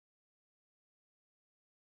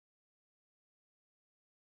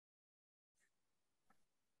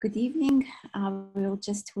Good evening. We'll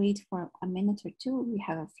just wait for a minute or two. We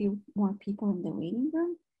have a few more people in the waiting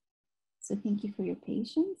room. So thank you for your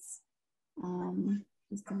patience.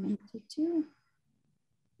 Just a minute or two.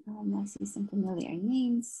 I see some familiar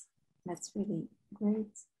names. That's really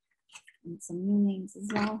great. And some new names as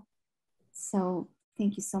well. So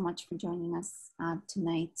thank you so much for joining us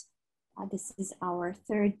tonight. This is our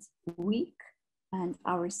third week and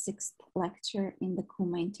our sixth lecture in the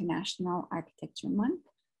Kuma International Architecture Month.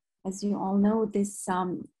 As you all know,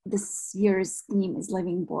 this year's theme is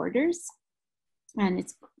Living Borders, and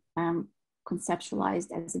it's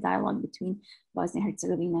conceptualized as a dialogue between Bosnia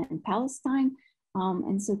Herzegovina and Palestine.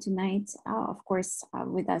 And so tonight, of course,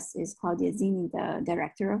 with us is Claudia Zini, the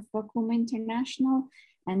director of Kuma International,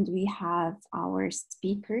 and we have our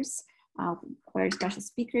speakers, very special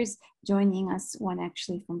speakers joining us, one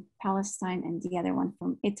actually from Palestine and the other one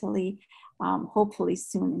from Italy, hopefully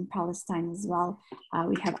soon in Palestine as well.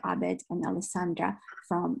 We have Abed and Alessandra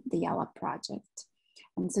from the Yalla Project.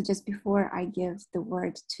 And so just before I give the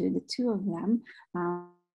word to the two of them,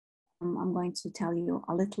 I'm going to tell you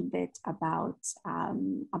a little bit about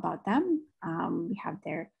them. We have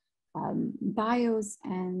their bios,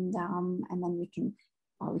 and then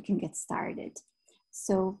we can get started.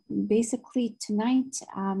 So basically tonight,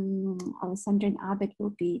 Alessandra and Abed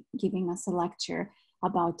will be giving us a lecture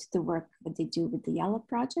about the work that they do with the Yalla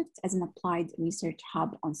Project as an applied research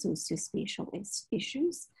hub on socio-spatial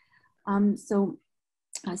issues.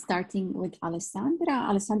 Starting with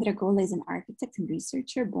Alessandra Gola is an architect and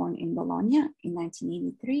researcher born in Bologna in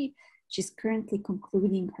 1983. She's currently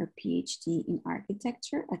concluding her PhD in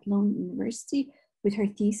architecture at Lund University with her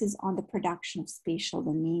thesis on the production of spatial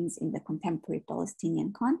domains in the contemporary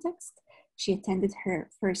Palestinian context. She attended her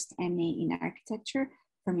first MA in architecture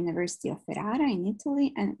from University of Ferrara in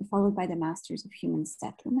Italy, and followed by the Masters of Human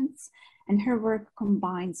Settlements. And her work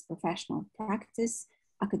combines professional practice,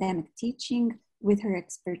 academic teaching, with her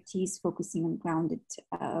expertise focusing on grounded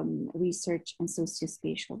research and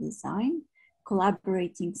socio-spatial design,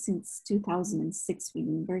 collaborating since 2006 with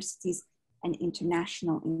universities and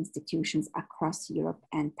international institutions across Europe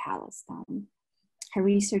and Palestine. Her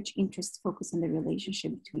research interests focus on the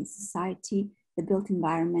relationship between society, the built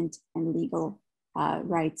environment, and legal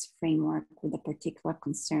rights framework, with a particular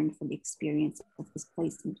concern for the experience of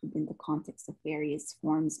displacement within the context of various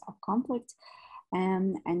forms of conflict.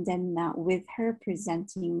 And then with her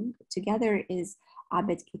presenting together is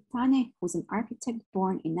Abed Kittaneh, who's an architect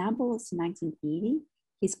born in Nablus in 1980.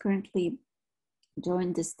 He's currently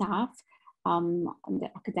joined the staff, the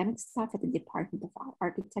academic staff at the Department of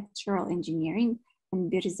Architectural Engineering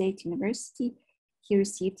and Birzeit University. He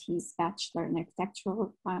received his bachelor in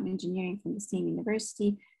architectural engineering from the same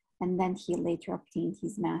university, and then he later obtained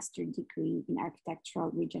his master's degree in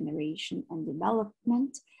architectural regeneration and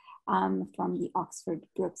development from the Oxford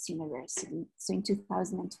Brookes University. So in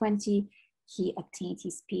 2020, he obtained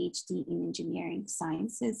his PhD in engineering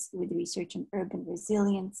sciences with research on urban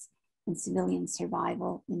resilience and civilian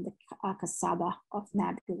survival in the casbah of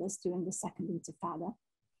Nablus during the Second Intifada.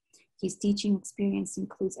 His teaching experience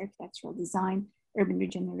includes architectural design, urban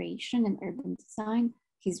regeneration, and urban design.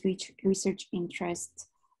 His research interests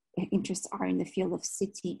are in the field of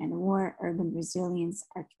city and war, urban resilience,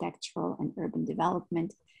 architectural and urban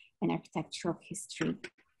development, and architectural history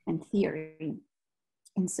and theory.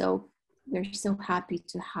 And so we're so happy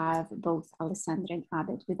to have both Alessandra and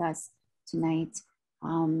Abed with us tonight.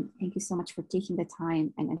 Thank you so much for taking the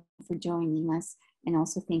time and for joining us. And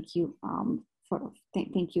also thank you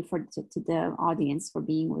to the audience for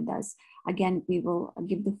being with us. Again, we will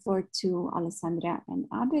give the floor to Alessandra and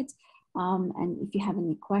Abed. And if you have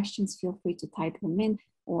any questions, feel free to type them in,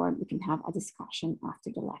 or we can have a discussion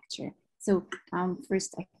after the lecture. So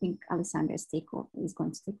first, I think Alessandra is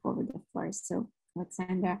going to take over the floor. So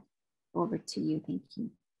Alessandra, over to you. Thank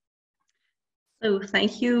you. So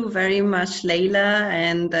thank you very much, Leila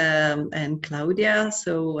and Claudia.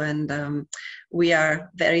 We are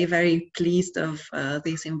very, very pleased of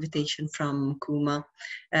this invitation from Kuma,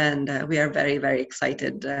 and we are very, very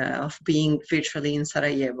excited of being virtually in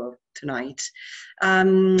Sarajevo tonight. I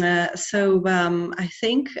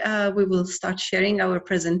think we will start sharing our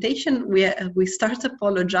presentation. We start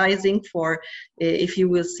apologizing for if you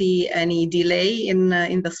will see any delay in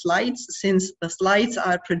the slides, since the slides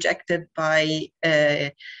are projected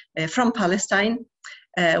from Palestine,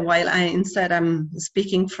 while I'm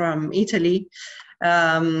speaking from Italy.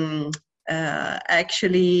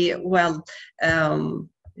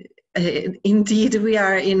 indeed, we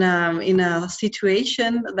are in a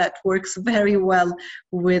situation that works very well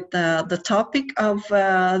with the topic of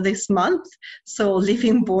this month. So,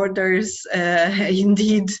 living borders,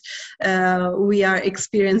 indeed, we are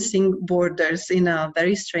experiencing borders in a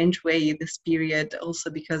very strange way this period, also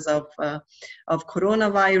because of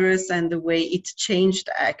coronavirus and the way it changed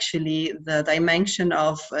actually the dimension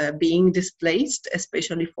of being displaced,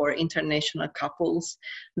 especially for international couples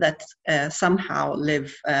that somehow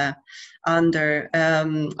live under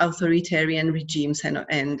authoritarian regimes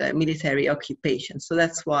and military occupation. So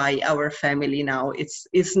that's why our family now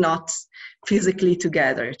is not physically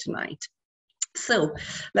together tonight. So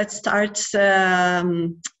let's start our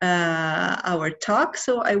talk.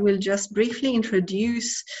 So I will just briefly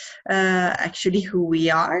introduce actually who we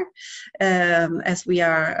are, as we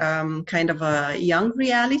are kind of a young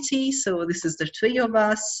reality. So this is the three of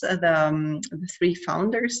us, the three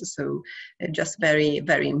founders. So just very,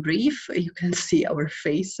 very in brief, you can see our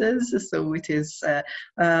faces. So it is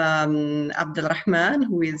Abed Alrahman,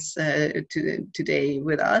 who is today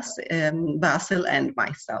with us, Basil, and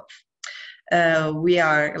myself. We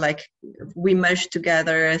merged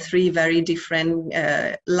together three very different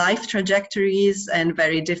life trajectories and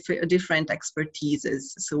very different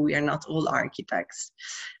expertises. So we are not all architects,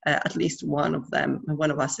 at least one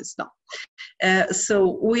of us is not.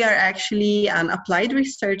 So we are actually an applied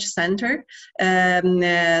research center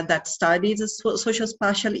that studies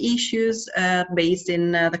socio-spatial issues based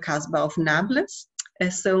in the casbah of Nablus.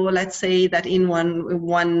 So let's say that in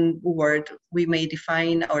one word, we may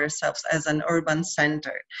define ourselves as an urban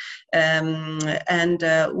center. And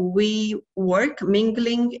we work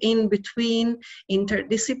mingling in between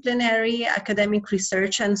interdisciplinary academic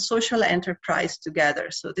research and social enterprise together.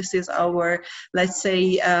 So this is our, let's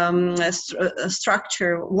say,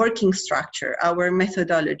 working structure, our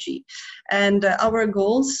methodology. And our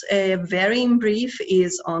goals, very in brief,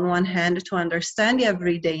 is on one hand to understand the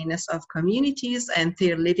everydayness of communities and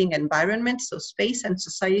their living environment, so space and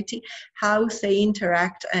society, how they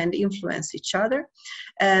interact and influence each other.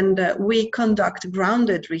 And we conduct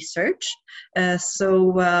grounded research. This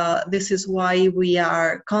is why we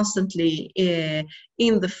are constantly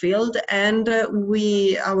in the field, and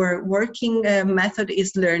our working method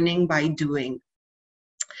is learning by doing.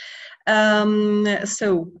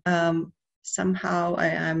 Somehow I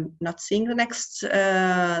am not seeing the next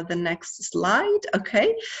slide.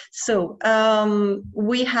 Okay, so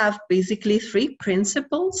we have basically three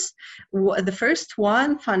principles. The first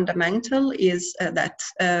one, fundamental, is that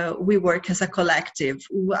we work as a collective.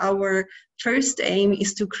 Our first aim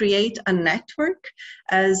is to create a network,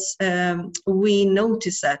 as we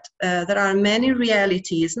notice that there are many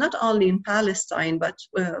realities, not only in Palestine, but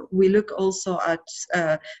we look also at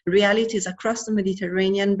realities across the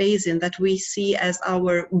Mediterranean basin that we see as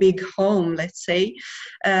our big home, let's say,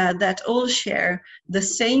 that all share the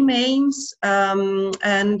same aims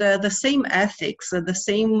and the same ethics, the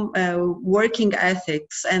same working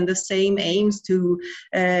ethics, and the same aims to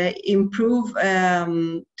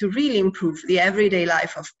really improve the everyday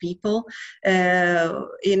life of people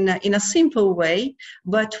in a simple way,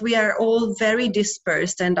 but we are all very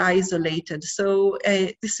dispersed and isolated. So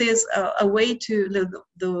this is a way to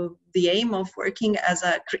the aim of working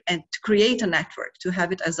and to create a network, to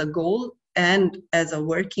have it as a goal and as a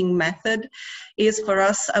working method, is for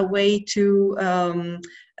us a way to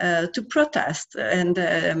protest and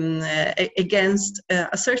against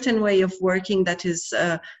a certain way of working that is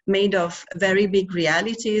made of very big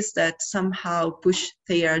realities that somehow push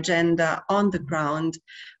their agenda on the ground,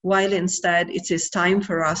 while instead it is time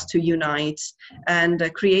for us to unite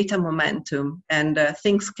and create a momentum. And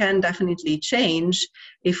things can definitely change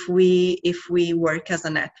if we work as a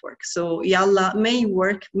network. So Yalla may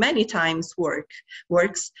work many times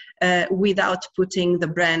works without putting the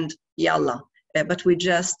brand Yalla. But we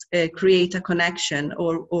just create a connection,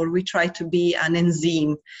 or we try to be an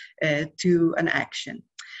enzyme to an action.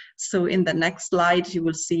 So in the next slide, you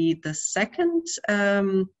will see the second,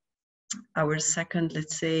 our second,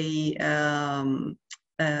 let's say,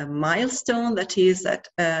 milestone, that is that,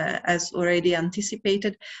 as already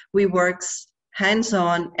anticipated, we work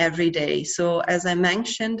hands-on every day. So as I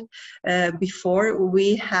mentioned before,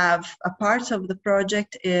 we have a part of the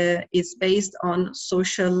project is based on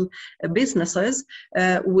social businesses,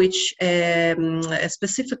 which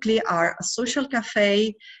specifically are a social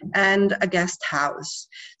cafe and a guest house.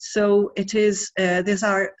 So it is, these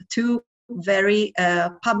are two very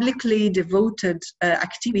publicly devoted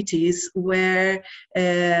activities where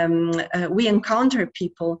we encounter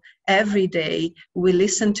people every day. We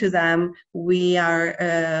listen to them. We are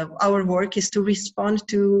our work is to respond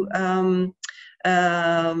to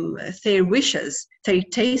their wishes, their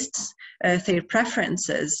tastes, their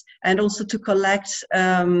preferences, and also to collect,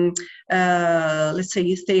 let's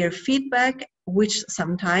say, their feedback, which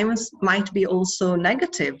sometimes might be also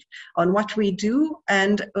negative on what we do,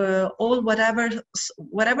 and whatever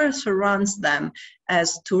surrounds them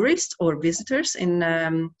as tourists or visitors in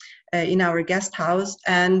our guest house,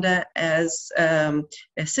 and as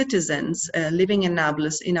citizens living in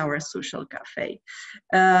Nablus in our social cafe.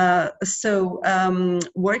 So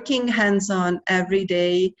working hands-on every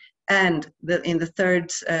day, and in the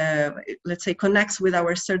third, let's say, connects with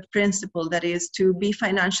our third principle, that is to be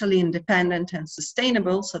financially independent and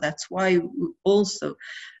sustainable. So that's why also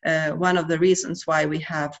one of the reasons why we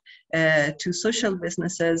have two social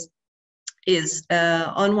businesses is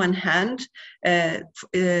on one hand to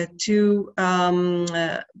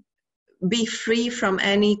be free from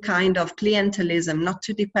any kind of clientelism, not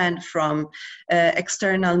to depend from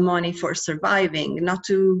external money for surviving, not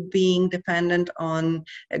to being dependent on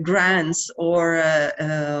grants or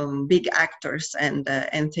big actors and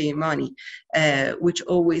their money, which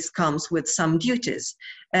always comes with some duties,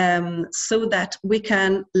 so that we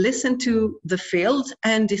can listen to the field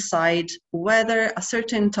and decide whether a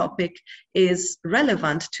certain topic is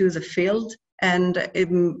relevant to the field, and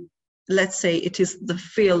let's say it is the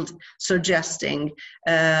field suggesting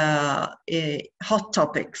hot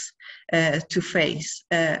topics to face,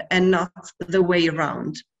 and not the way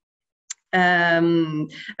around.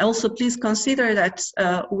 Also, please consider that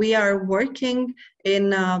we are working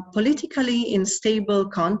in a politically unstable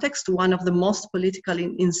context, one of the most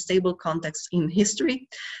politically unstable contexts in history.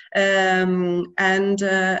 On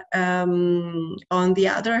the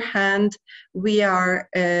other hand, we are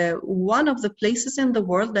one of the places in the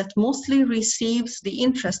world that mostly receives the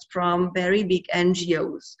interest from very big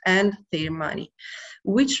NGOs and their money,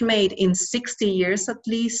 which made in 60 years at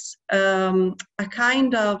least a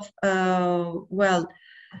kind of,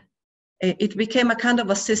 it became a kind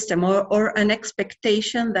of a system or an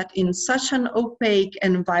expectation that in such an opaque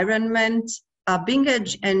environment, a big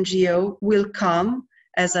NGO will come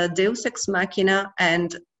as a deus ex machina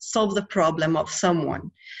and solve the problem of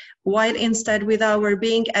someone. While instead, with our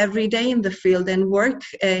being every day in the field and work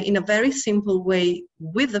in a very simple way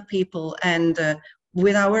with the people and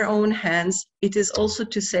with our own hands, it is also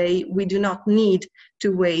to say we do not need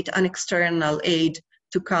to wait an external aid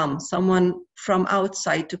to come, someone from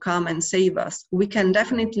outside to come and save us. We can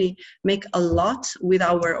definitely make a lot with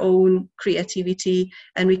our own creativity,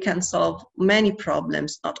 and we can solve many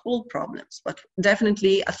problems, not all problems, but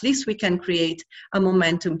definitely at least we can create a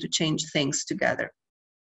momentum to change things together.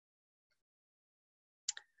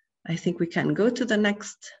 I think we can go to the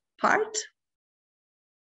next part.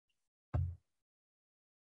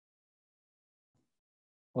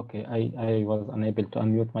 Okay, I was unable to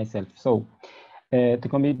unmute myself. So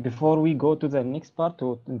before we go to the next part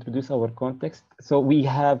to introduce our context, so we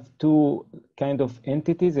have two kind of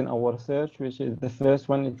entities in our research, which is the first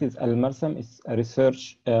one, it is Al-Marsam, it's a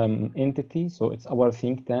research entity, so it's our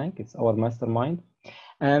think tank, it's our mastermind.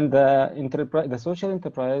 And the social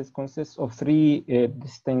enterprise consists of three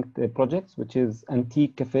distinct projects, which is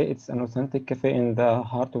Antique Cafe, it's an authentic cafe in the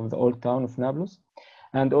heart of the old town of Nablus.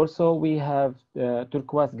 And also we have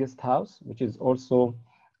Turquoise Guest House, which is also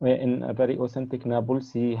in a very authentic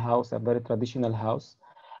Nablusi house, a very traditional house.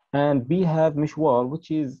 And we have Mishwar, which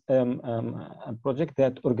is a project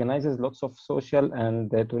that organizes lots of social and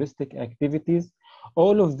touristic activities.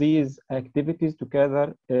 All of these activities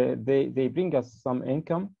together, they bring us some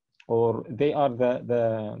income, or they are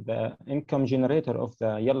the income generator of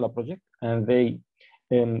the Yalla Project, and they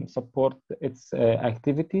support its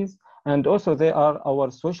activities. And also they are our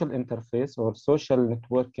social interface or social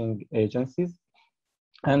networking agencies.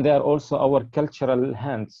 And they are also our cultural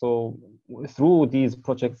hand. So through these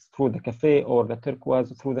projects, through the cafe or the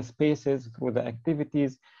Turquoise, through the spaces, through the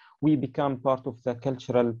activities, we become part of the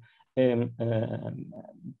cultural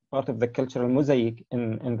mosaic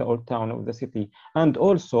in the old town of the city. And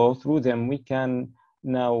also through them, we can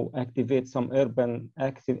now activate some urban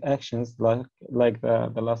active actions like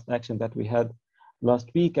the last action that we had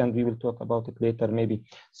last week, and we will talk about it later maybe.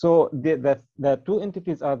 So the two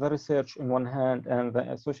entities are the research in one hand and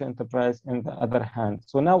the social enterprise in the other hand.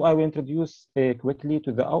 So now I will introduce quickly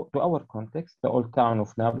to our context, the old town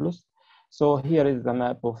of Nablus. So here is the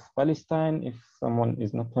map of Palestine, if someone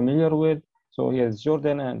is not familiar with. So here is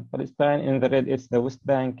Jordan and Palestine. In the red, it's the West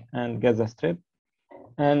Bank and Gaza Strip.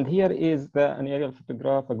 And here is an aerial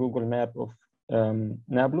photograph, a Google map of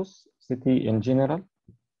Nablus city in general.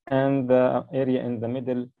 And the area in the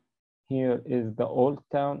middle here is the old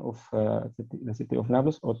town of the city of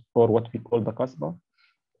Nablus, or what we call the casbah.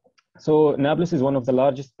 So Nablus is one of the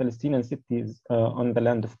largest Palestinian cities on the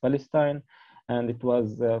land of Palestine, and it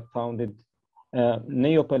was founded,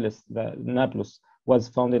 Neapolis, the Nablus, was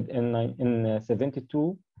founded in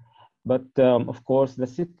 72. But of course, the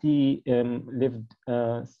city lived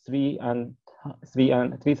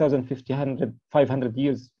 3,500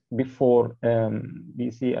 years before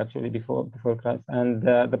B.C., actually before Christ. And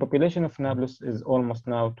the population of Nablus is almost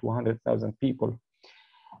now 200,000 people.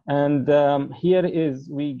 And here is,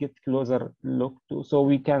 we get closer look to, so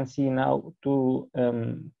we can see now to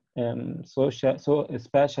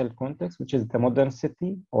spatial context, which is the modern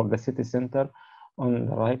city or the city center on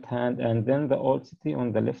the right hand, and then the old city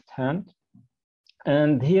on the left hand.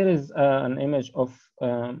 And here is an image of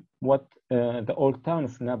what the old town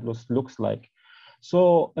of Nablus looks like.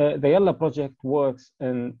 So the Yalla Project works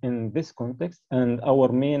in this context, and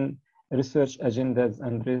our main research agendas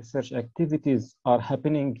and research activities are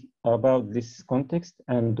happening about this context.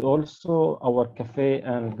 And also our cafe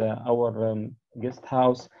and our guest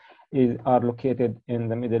house are located in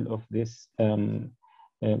the middle of this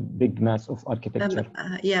big mass of architecture.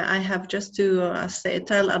 Yeah, I have just to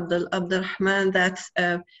tell Abed Alrahman that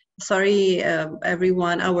sorry,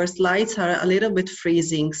 everyone, our slides are a little bit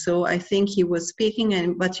freezing. So I think he was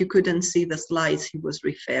speaking, but you couldn't see the slides he was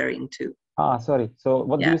referring to. Ah, sorry. So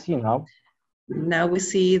what do you see now? Now we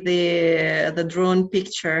see the drawn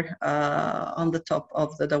picture on the top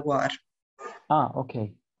of the dawar. Ah,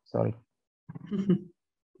 okay. Sorry.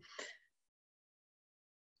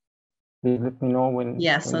 Please let me know when.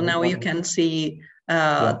 Yeah, so now you can see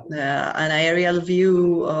an aerial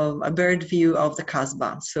view, a bird view of the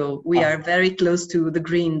casbah. So we are very close to the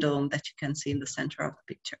green dome that you can see in the center of the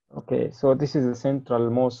picture. Okay, so this is the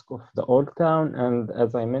central mosque of the old town. And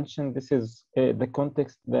as I mentioned, this is the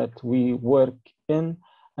context that we work in.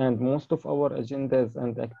 And most of our agendas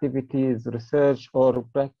and activities, research or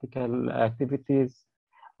practical activities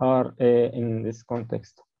are in this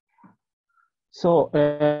context. So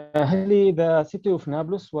the city of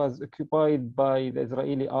Nablus was occupied by the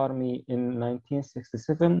Israeli army in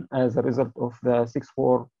 1967 as a result of the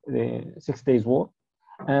 6 Days War.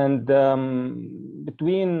 And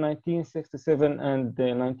between 1967 and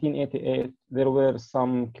 1988, there were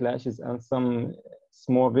some clashes and some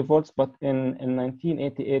small revolts. But in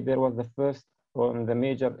 1988, there was the first on the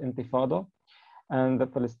major Intifada, and the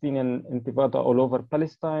Palestinian Intifada all over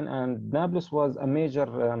Palestine. And Nablus was a major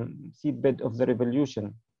seedbed of the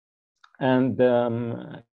revolution. And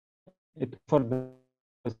it for the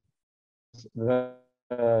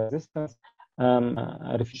resistance,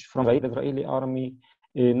 a refuge from the Israeli army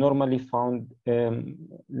normally found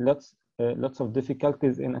lots of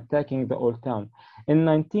difficulties in attacking the old town. In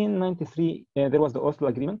 1993, there was the Oslo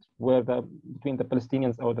Agreement, where between the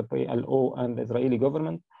Palestinians or the PLO and the Israeli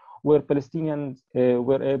government, where Palestinians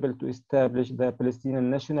were able to establish the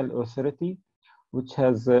Palestinian National Authority, which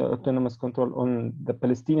has autonomous control on the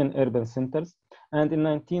Palestinian urban centers. And in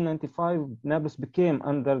 1995, Nablus became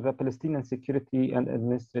under the Palestinian security and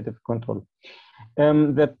administrative control.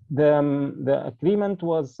 The agreement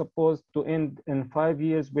was supposed to end in 5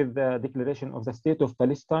 years with the declaration of the State of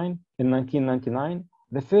Palestine in 1999.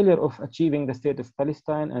 The failure of achieving the State of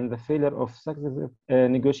Palestine and the failure of successive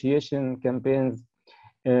negotiation campaigns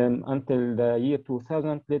until the year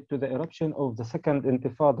 2000 led to the eruption of the second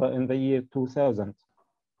Intifada in the year 2000.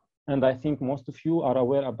 And I think most of you are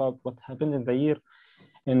aware about what happened in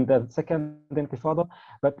the second Intifada.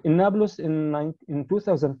 But in Nablus in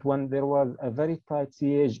 2001, there was a very tight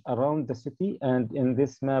siege around the city. And in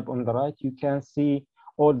this map on the right, you can see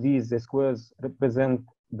all these squares represent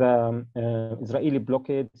the Israeli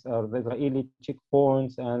blockades or the Israeli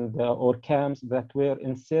checkpoints and or camps that were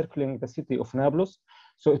encircling the city of Nablus.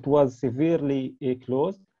 So it was severely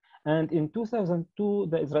closed. And in 2002,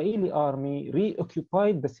 the Israeli army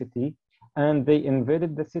reoccupied the city, and they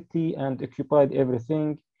invaded the city and occupied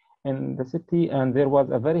everything in the city. And there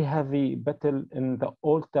was a very heavy battle in the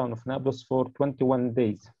old town of Nablus for 21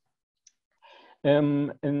 days.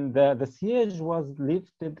 And the siege was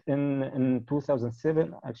lifted in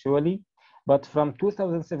 2007, actually. But from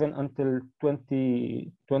 2007 until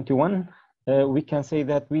 2021, we can say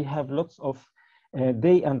that we have lots of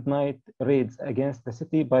day and night raids against the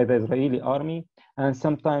city by the Israeli army, and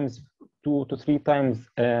sometimes 2 to 3 times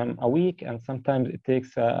a week, and sometimes it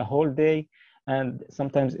takes a whole day, and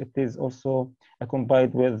sometimes it is also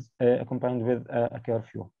accompanied with a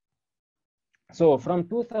curfew. So from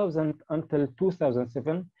 2000 until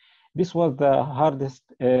 2007, this was the hardest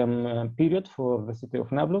period for the city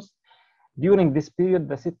of Nablus. During this period,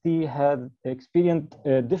 the city had experienced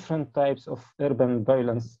different types of urban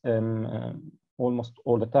violence almost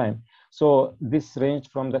all the time. So this ranged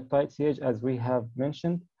from the tight siege, as we have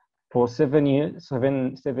mentioned, for 7 years,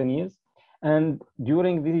 seven years. And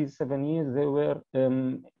during these 7 years, they were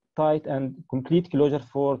tight and complete closure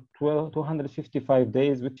for 255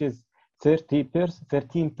 days, which is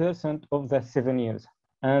 13% of the 7 years.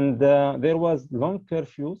 And there was long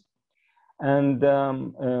curfews, and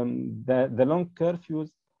the long curfews,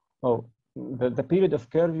 the period of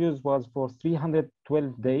curfews was for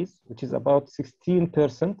 312 days, which is about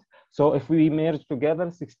 16%. So if we merge together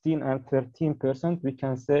 16 and 13%, we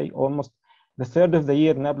can say almost the third of the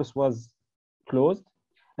year Nablus was closed.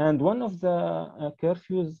 And one of the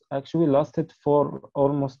curfews actually lasted for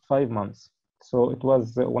almost 5 months. So it was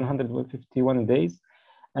 151 days.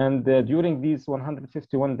 And during these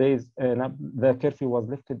 151 days, the curfew was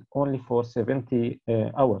lifted only for 70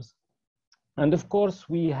 hours. And of course,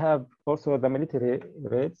 we have also the military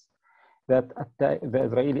raids that attack, the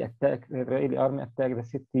Israeli army attacked the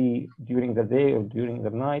city during the day or during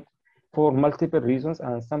the night for multiple reasons.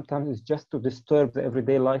 And sometimes it's just to disturb the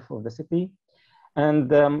everyday life of the city.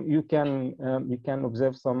 And you can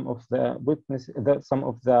observe some of the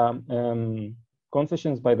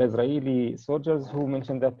confessions by the Israeli soldiers who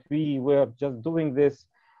mentioned that we were just doing this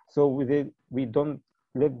so we don't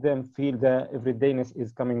let them feel the everydayness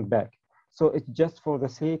is coming back. So it's just for the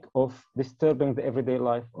sake of disturbing the everyday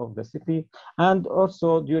life of the city. And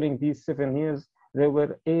also during these 7 years, there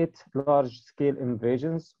were 8 large-scale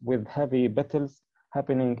invasions with heavy battles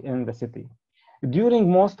happening in the city. During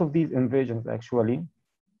most of these invasions, actually,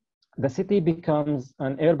 the city becomes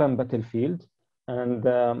an urban battlefield, and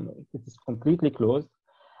it is completely closed.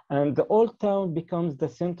 And the old town becomes the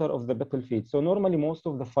center of the battlefield. So normally most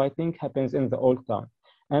of the fighting happens in the old town.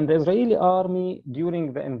 And the Israeli army,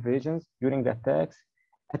 during the invasions, during the attacks,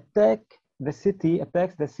 attacks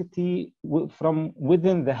the city from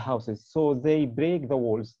within the houses. So they break the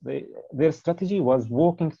walls. Their strategy was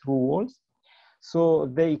walking through walls. So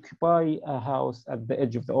they occupy a house at the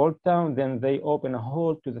edge of the old town, then they open a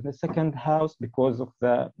hole to the second house because of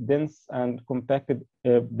the dense and compacted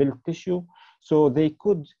built tissue. So they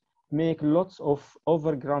could make lots of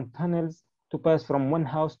overground tunnels to pass from one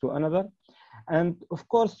house to another. And of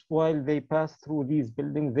course, while they pass through these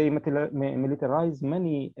buildings, they militarize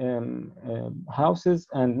many houses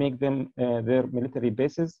and make them their military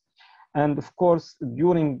bases. And of course,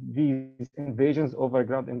 during these invasions,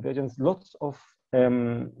 overground invasions, lots of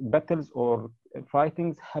battles or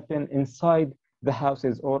fightings happen inside the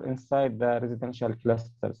houses or inside the residential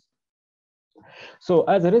clusters. So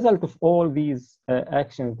as a result of all these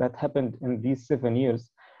actions that happened in these 7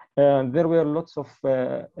 years, there were lots of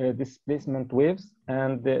displacement waves,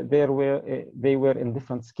 and they were in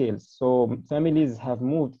different scales. So families have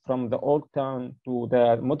moved from the old town to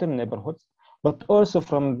the modern neighborhoods, but also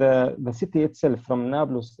from the city itself, from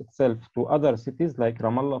Nablus itself to other cities like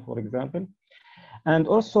Ramallah, for example. And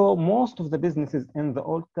also most of the businesses in the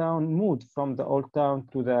old town moved from the old town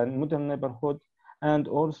to the modern neighborhood. And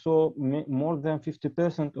also more than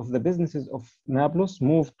 50% of the businesses of Nablus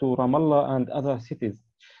moved to Ramallah and other cities.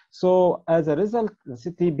 So as a result, the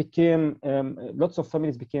city became, lots of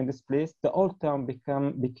families became displaced. The old town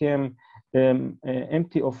became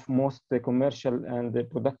empty of most commercial and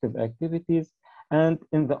productive activities. And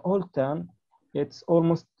in the old town, it's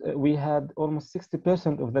almost, we had almost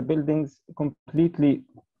 60% of the buildings completely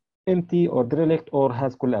empty or derelict or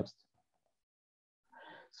has collapsed.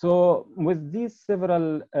 So with these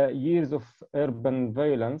several years of urban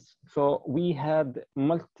violence, so we had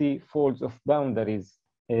multi-folds of boundaries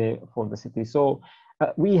for the city. So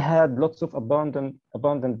we had lots of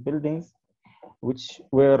abandoned buildings, which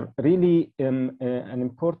were really an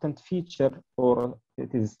important feature, or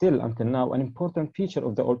it is still until now, an important feature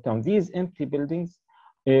of the old town. These empty buildings,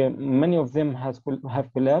 many of them have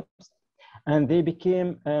collapsed, and they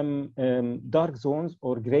became dark zones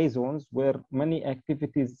or gray zones where many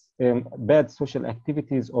activities, bad social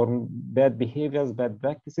activities or bad behaviors, bad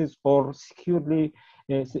practices, or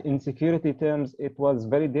in security terms, it was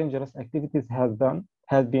very dangerous activities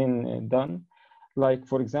had been done. Like,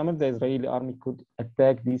 for example, the Israeli army could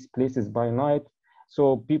attack these places by night.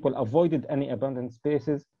 So people avoided any abandoned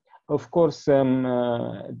spaces. Of course,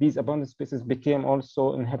 these abandoned spaces became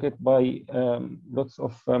also inhabited by lots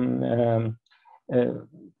of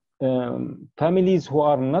families who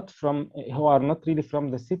are not really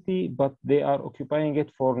from the city, but they are occupying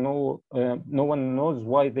it for no one knows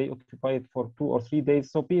why they occupy it for 2 or 3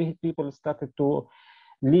 days. So people started to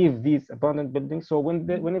leave these abandoned buildings. So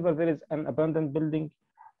whenever there is an abandoned building,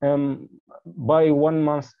 by 1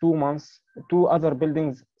 month, 2 months, 2 other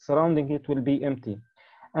buildings surrounding it will be empty.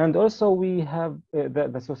 And also we have,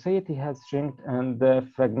 the society has shrunk and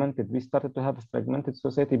fragmented. We started to have a fragmented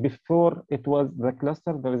society. Before it was the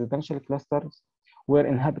cluster, the residential clusters were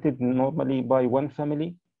inhabited normally by one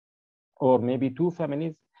family or maybe two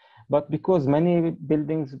families. But because many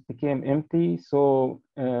buildings became empty, so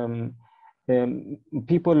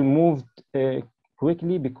people moved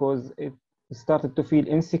quickly because it started to feel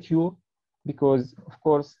insecure, because of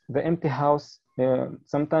course the empty house,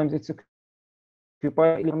 sometimes it's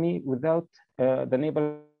occupied by me without the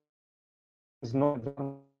neighbors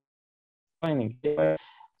knowing.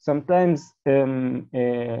 Sometimes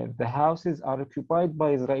the houses are occupied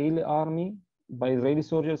by Israeli army, by Israeli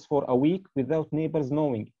soldiers for a week without neighbors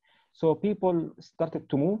knowing. So people started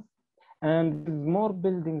to move, and more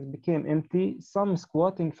buildings became empty. Some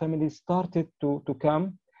squatting families started to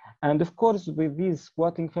come. And of course, with these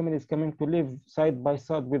squatting families coming to live side by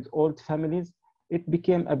side with old families, it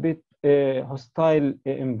became a bit hostile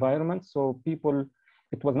environment. So people,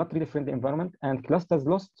 it was not really friendly environment, and clusters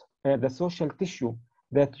lost the social tissue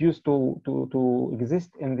that used to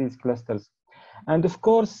exist in these clusters. And of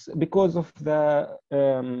course, because of the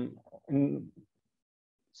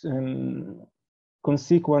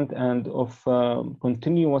consequent and of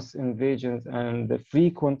continuous invasions and the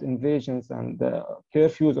frequent invasions and the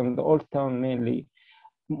curfews on the old town mainly,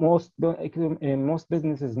 most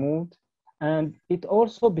businesses moved, and it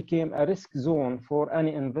also became a risk zone for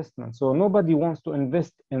any investment. So nobody wants to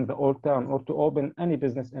invest in the old town or to open any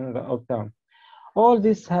business in the old town. All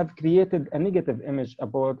this have created a negative image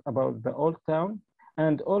about the old town.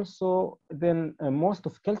 And also then most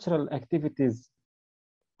of cultural activities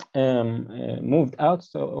moved out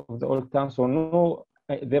of the old town. So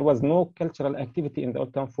there was no cultural activity in the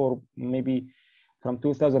old town for maybe from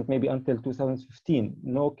 2000 maybe until 2015.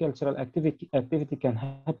 No cultural activity can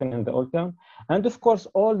happen in the old town. And of course,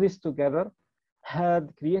 all this together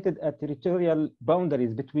had created a territorial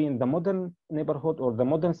boundaries between the modern neighborhood or the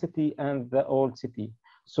modern city and the old city.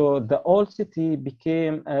 So the old city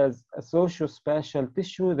became as a socio-spatial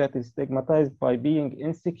tissue that is stigmatized by being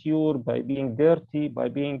insecure, by being dirty, by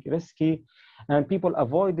being risky, and people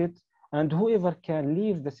avoid it. And whoever can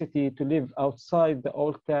leave the city to live outside the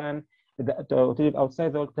old town,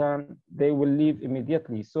 they will leave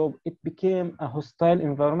immediately. So it became a hostile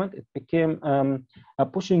environment. It became a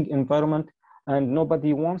pushing environment, and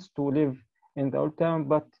nobody wants to live in the old town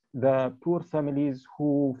but the poor families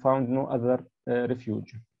who found no other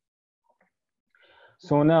refuge.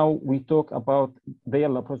 So now we talk about the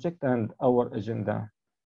Yalla Project and our agenda.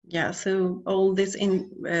 Yeah, so all this in,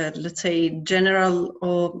 let's say, general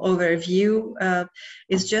overview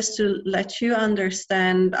is just to let you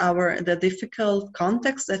understand the difficult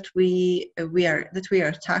context that we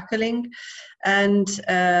are tackling, and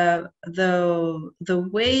the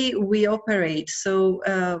way we operate. So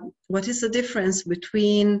what is the difference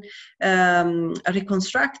between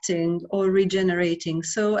reconstructing or regenerating?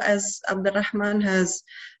 So as Abed Alrahman has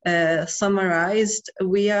summarized,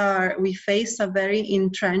 we face a very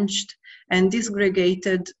entrenched and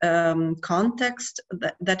disgregated context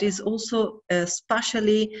that is also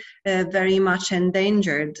spatially very much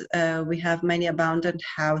endangered. We have many abandoned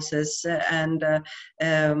houses and a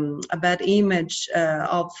bad image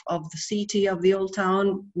of the city, of the old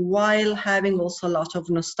town, while having also a lot of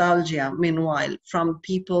nostalgia, meanwhile, from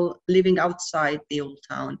people living outside the old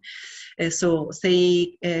town. So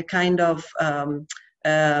they kind of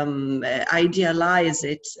idealize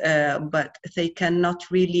it, but they cannot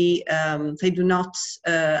really, they do not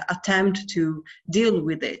attempt to deal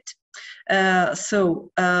with it.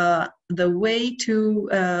 So the way to,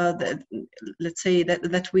 let's say,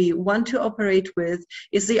 that we want to operate with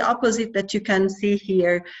is the opposite that you can see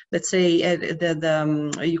here. Let's say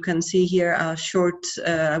you can see here a short,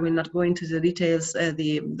 I will not go into the details,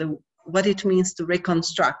 what it means to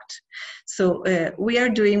reconstruct. So we are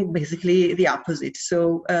doing basically the opposite.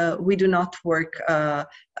 So we do not work,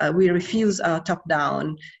 we refuse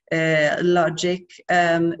top-down logic.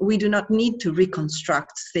 We do not need to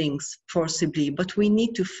reconstruct things forcibly, but we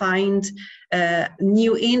need to find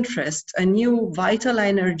new interest, a new vital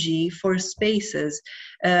energy for spaces.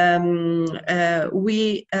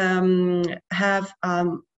 We have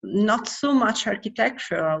not so much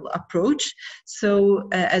architectural approach. So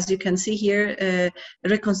as you can see here,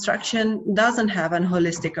 reconstruction doesn't have an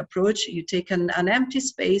holistic approach. You take an empty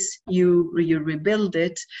space, you rebuild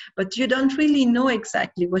it, but you don't really know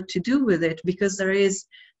exactly what to do with it, because there is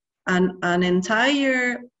an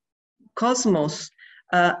entire cosmos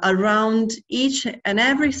around each and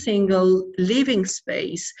every single living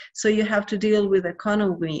space. So you have to deal with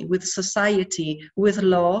economy, with society, with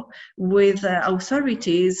law, with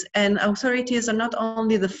authorities, and authorities are not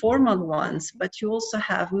only the formal ones, but you also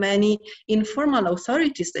have many informal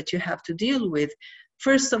authorities that you have to deal with.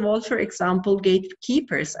 First of all, for example,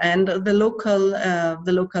 gatekeepers and the local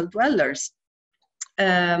dwellers.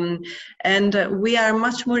 We are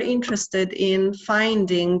much more interested in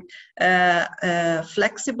finding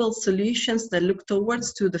flexible solutions that look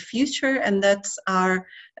towards to the future and that are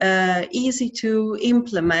easy to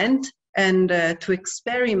implement and to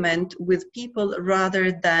experiment with people,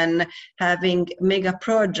 rather than having mega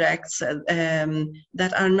projects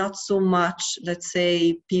that are not so much, let's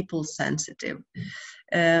say, people sensitive.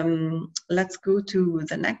 Let's go to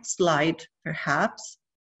the next slide, perhaps.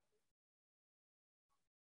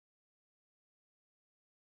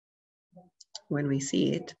 When we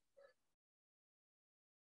see it.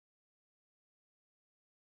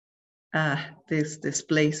 This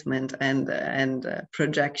displacement and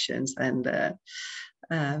projections and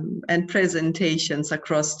presentations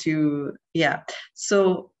across to, yeah.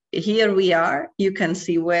 So here we are. You can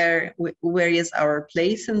see where is our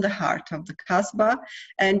place in the heart of the casbah,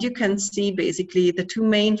 and you can see basically the two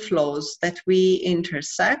main flows that we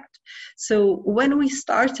intersect. So when we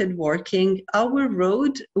started working, our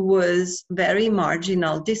road was very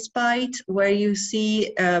marginal, despite where you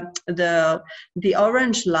see the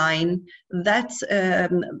orange line. That's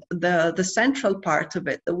the central part of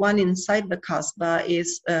it. The one inside the casbah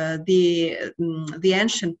is the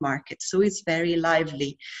ancient market, so it's very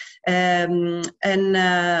lively.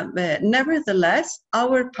 Nevertheless,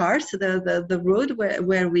 our part, the road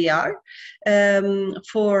where we are,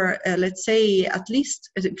 for let's say at least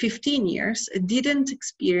 15 years, didn't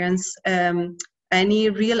experience any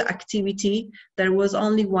real activity. There was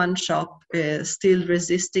only one shop still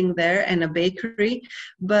resisting there and a bakery.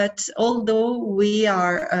 But although we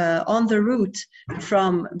are on the route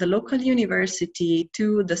from the local university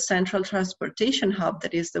to the central transportation hub,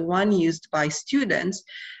 that is the one used by students,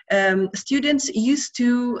 students used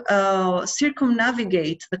to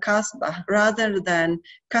circumnavigate the casbah rather than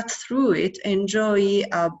cut through it, enjoy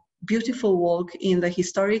a beautiful walk in the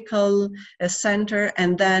historical center,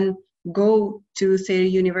 and then go to their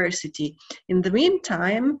university. In the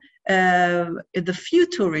meantime, the few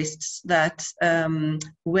tourists that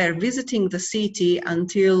were visiting the city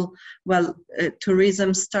until, well,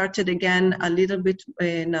 tourism started again a little bit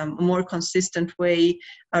in a more consistent way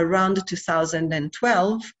around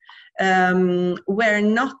 2012, were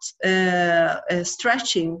not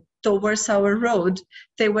stretching towards our road.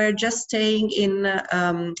 They were just staying in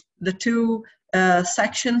the two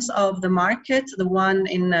sections of the market, the one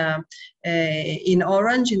in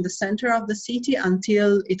orange in the center of the city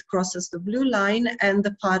until it crosses the blue line, and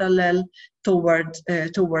the parallel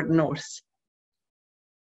toward north.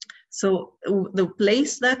 So the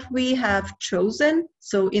place that we have chosen,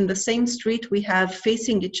 so in the same street we have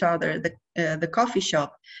facing each other the coffee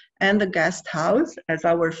shop and the guest house as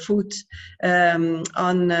our foot in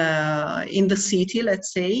the city,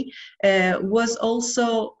 let's say, was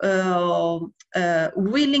also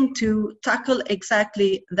willing to tackle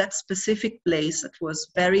exactly that specific place that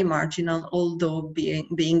was very marginal, although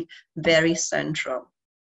being very central.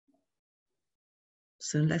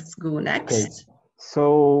 So let's go next. Okay.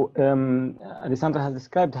 So Alessandra has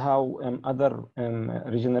described how other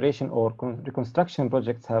regeneration or reconstruction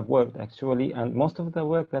projects have worked actually, and most of the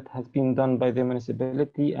work that has been done by the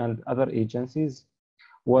municipality and other agencies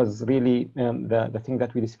was really the thing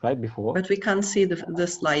that we described before. But we can't see the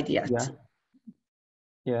slide yet.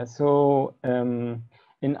 Yeah. So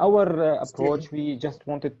in our approach, we just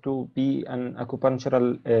wanted to be an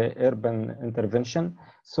acupunctural urban intervention.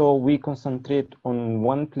 So we concentrate on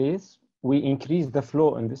one place. We increase the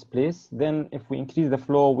flow in this place. Then if we increase the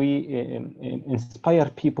flow, we inspire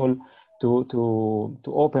people to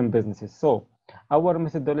open businesses. So our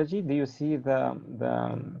methodology, do you see the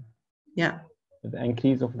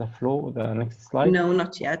increase of the flow, the next slide? No,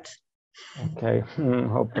 not yet. Okay,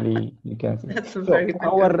 hopefully you can see. That's a very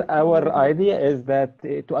good our idea is that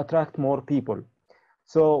to attract more people.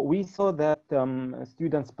 So we saw that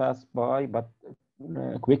students pass by but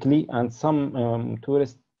quickly, and some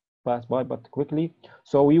tourists pass by but quickly.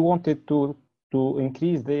 So we wanted to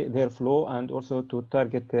increase their flow and also to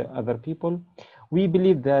target other people. We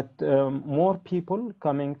believe that more people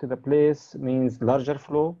coming to the place means larger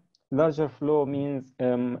flow. Larger flow means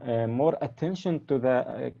more attention to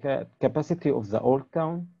the capacity of the old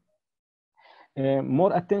town.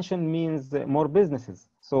 More attention means more businesses.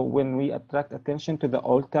 So when we attract attention to the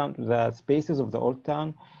old town, to the spaces of the old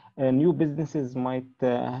town, new businesses might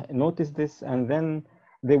notice this, and then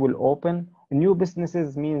they will open. New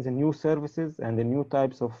businesses means new services and the new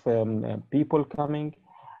types of people coming.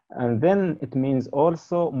 And then it means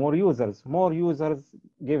also more users. More users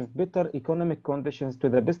give better economic conditions to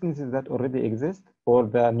the businesses that already exist or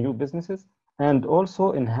the new businesses, and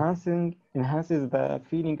also enhances the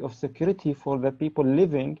feeling of security for the people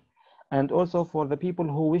living, and also for the people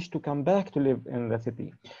who wish to come back to live in the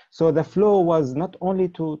city. So the flow was not only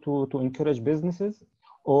to encourage businesses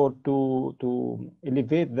or to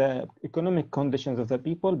elevate the economic conditions of the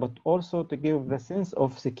people, but also to give the sense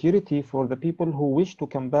of security for the people who wish to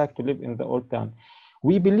come back to live in the old town.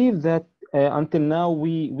 We believe that until now,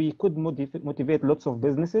 we could motivate lots of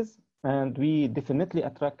businesses, and we definitely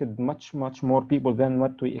attracted much more people than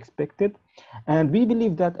what we expected. And we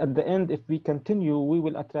believe that at the end, if we continue, we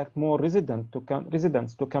will attract more residents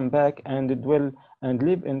to come back and dwell and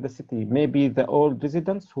live in the city. Maybe the old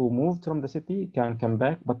residents who moved from the city can come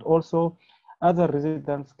back, but also other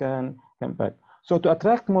residents can come back. So to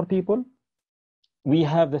attract more people, we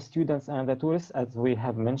have the students and the tourists, as we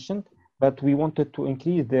have mentioned, but we wanted to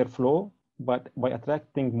increase their flow but by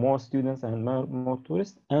attracting more students and more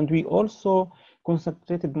tourists. And we also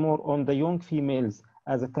concentrated more on the young females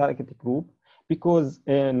as a target group, because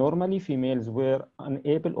normally females were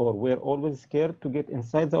unable or were always scared to get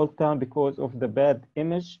inside the old town because of the bad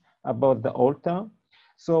image about the old town.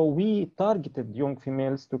 So we targeted young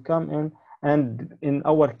females to come in, and in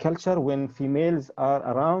our culture, when females are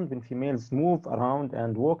around, when females move around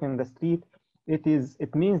and walk in the street,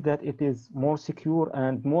 it means that it is more secure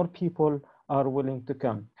and more people are willing to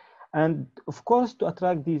come. And of course, to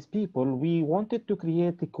attract these people, we wanted to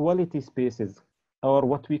create quality spaces, or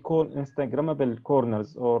what we call Instagrammable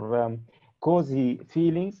corners, or cozy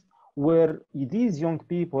feelings, where these young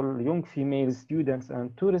people, young female students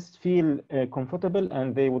and tourists feel comfortable,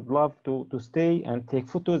 and they would love to stay and take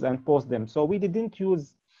photos and post them. So we didn't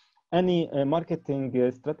use any marketing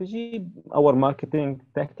strategy. Our marketing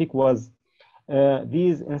tactic was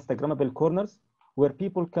these Instagrammable corners, where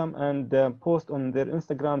people come and post on their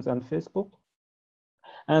Instagrams and Facebook.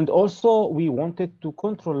 And also we wanted to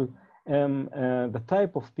control the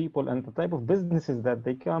type of people and the type of businesses that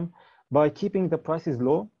they come by keeping the prices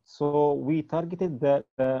low. So we targeted the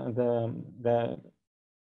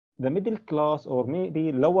middle class, or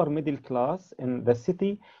maybe lower middle class in the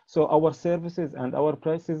city. So our services and our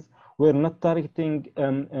prices were not targeting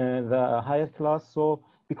the higher class. So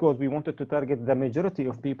because we wanted to target the majority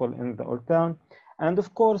of people in the old town. And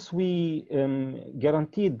of course, we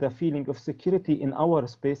guaranteed the feeling of security in our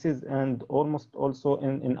spaces and almost also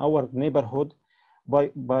in our neighborhood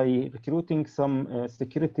by recruiting some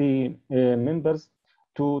security members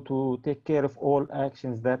to take care of all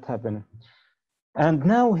actions that happen. And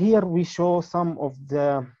now here we show some of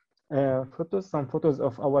the some photos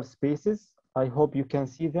of our spaces. I hope you can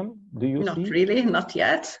see them. Do you see? Not really, not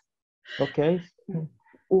yet. Okay.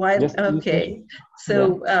 Why? Yes, okay.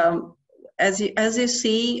 So yeah. as you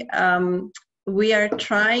see, we are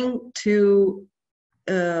trying to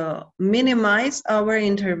minimize our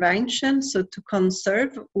intervention, so to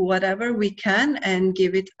conserve whatever we can and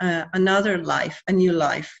give it another life, a new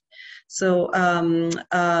life. So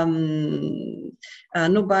a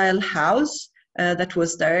nubile house that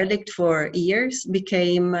was derelict for years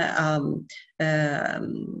became a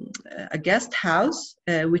guest house,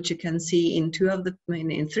 which you can see in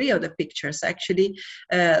three of the pictures. Actually,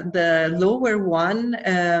 the lower one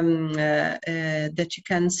that you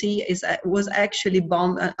can see was actually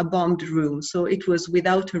a bombed room, so it was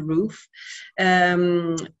without a roof.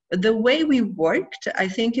 The way we worked, I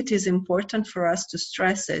think it is important for us to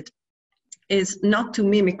stress it, is not to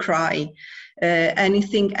mimicry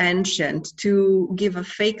anything ancient, to give a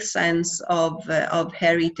fake sense of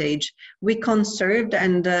heritage. We conserved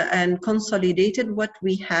and consolidated what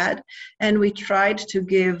we had, and we tried to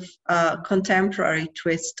give a contemporary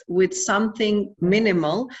twist with something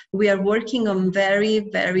minimal. We are working on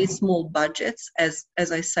very, very small budgets. As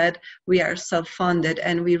I said, we are self-funded,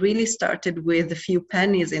 and we really started with a few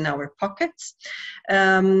pennies in our pockets.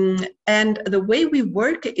 And the way we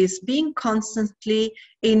work is being constantly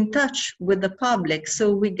in touch with the public,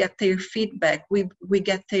 so we get their feedback, we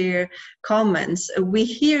get their comments, we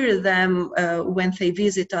hear them when they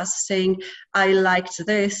visit us saying, I liked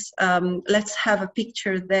this, let's have a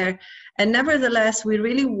picture there. And nevertheless, we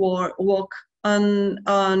really walk on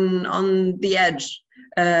the edge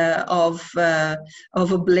of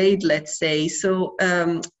a blade, let's say. So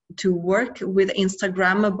to work with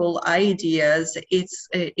Instagrammable ideas,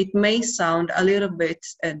 it may sound a little bit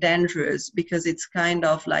dangerous, because it's kind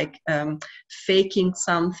of like faking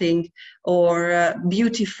something or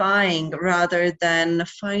beautifying rather than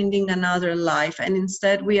finding another life. And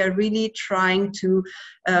instead, we are really trying to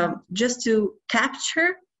just to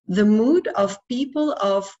capture the mood of people,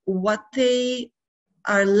 of what they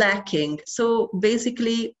are lacking. So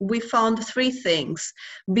basically, we found three things.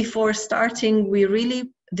 Before starting, we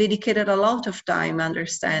really dedicated a lot of time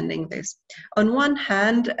understanding this. On one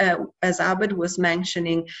hand, as Abed was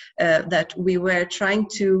mentioning, that we were trying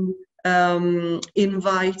to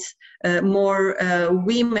invite more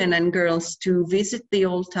women and girls to visit the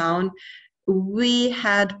old town. We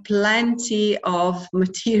had plenty of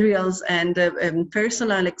materials and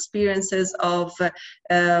personal experiences of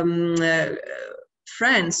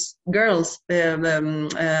friends, girls,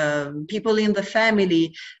 people in the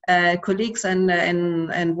family, colleagues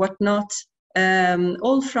and whatnot,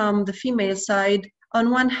 all from the female side. On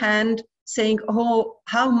one hand, saying, oh,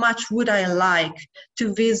 how much would I like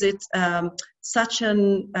to visit such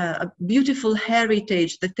a beautiful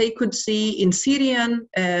heritage that they could see in Syrian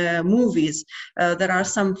movies. There are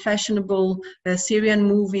some fashionable Syrian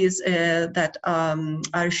movies that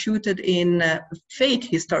are shooted in fake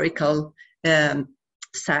historical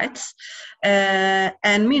sites,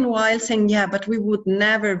 and meanwhile saying, yeah, but we would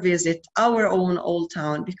never visit our own old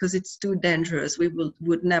town because it's too dangerous. We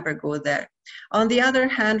would never go there. On the other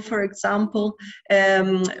hand, for example,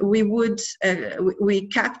 we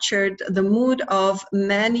captured the mood of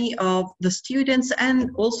many of the students and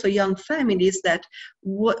also young families that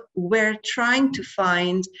were trying to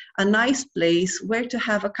find a nice place where to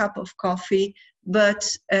have a cup of coffee,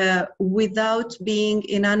 but without being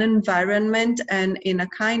in an environment and in a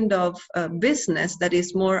kind of business that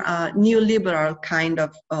is more a neoliberal kind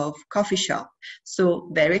of coffee shop. So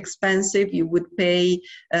very expensive. You would pay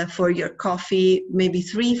for your coffee maybe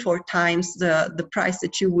 3-4 times the price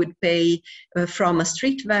that you would pay from a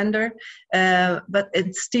street vendor, but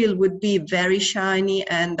it still would be very shiny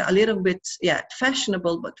and a little bit, yeah,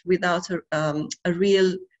 fashionable, but without a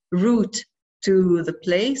real root to the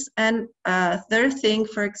place. And third thing,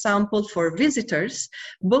 for example, for visitors,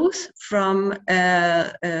 both from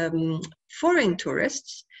foreign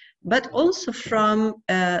tourists, but also from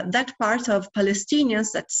that part of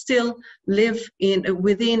Palestinians that still live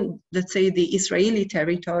within, let's say, the Israeli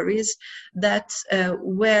territories, that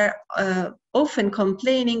were often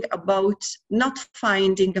complaining about not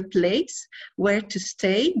finding a place where to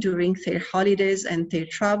stay during their holidays and their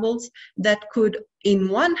travels that could, in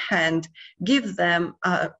one hand, give them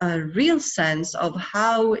a real sense of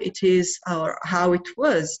how it is or how it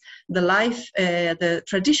was, the life, the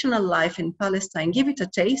traditional life in Palestine, give it a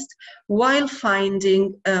taste, while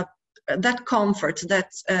finding that comfort,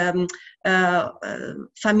 that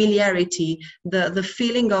familiarity, the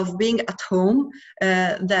feeling of being at home,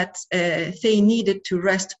 that they needed to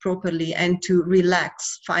rest properly and to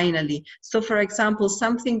relax finally. So, for example,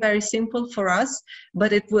 something very simple for us,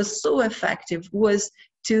 but it was so effective, was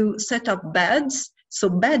to set up beds, so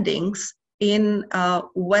beddings in a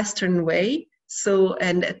Western way, so,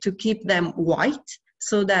 and to keep them white,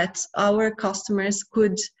 so that our customers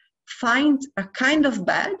could find a kind of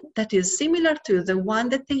bed that is similar to the one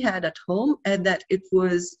that they had at home, and that it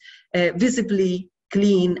was visibly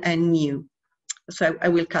clean and new. So I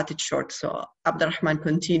will cut it short, so Abed Alrahman,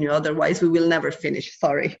 continue, otherwise we will never finish,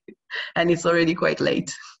 sorry. And it's already quite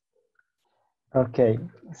late. Okay,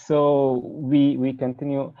 so we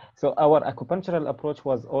continue. So our acupunctural approach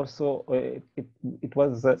was also it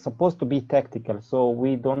was supposed to be tactical. So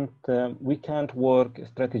we can't work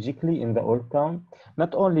strategically in the old town,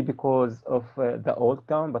 not only because of the old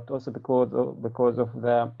town, but also because of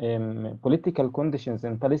the political conditions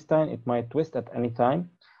in Palestine. It might twist at any time,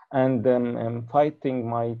 and fighting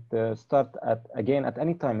might start again at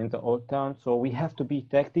any time in the old town. So we have to be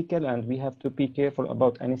tactical, and we have to be careful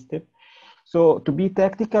about any step. So to be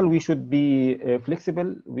tactical, we should be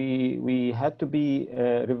flexible. We had to be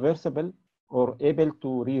reversible or able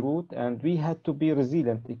to reroute, and we had to be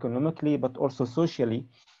resilient economically, but also socially,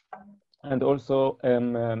 and also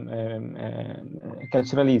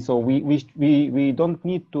culturally. So we don't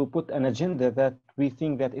need to put an agenda that we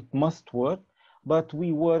think that it must work, but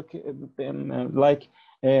we work like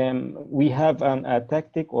we have a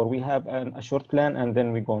tactic, or we have a short plan, and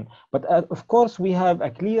then we go on. But of course, we have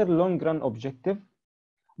a clear long-run objective,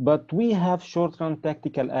 but we have short-run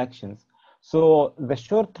tactical actions. So the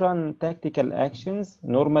short-run tactical actions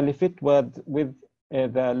normally fit with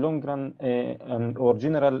the long-run or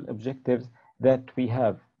general objectives that we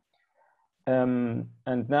have. and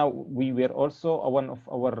now we were also one of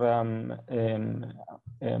our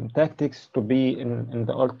tactics to be in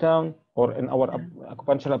the old town, or in our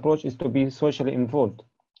occupational approach, is to be socially involved.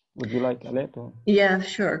 Would you like Ale to? Yeah,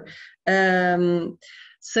 sure.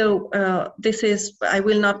 This is, I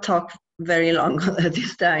will not talk very long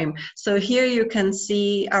this time. So here you can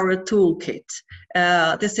see our toolkit.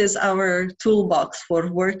 This is our toolbox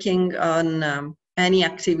for working on any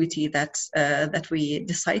activity that we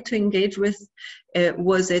decide to engage with.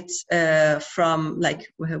 Was it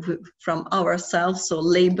from ourselves, so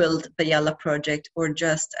labeled the Yalla Project, or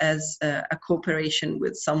just as a cooperation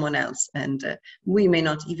with someone else, and we may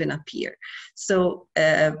not even appear. So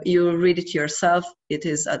you read it yourself. It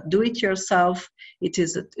is a do-it-yourself. It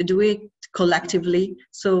is a do it collectively.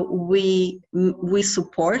 So we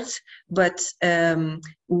support, but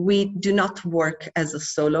we do not work as a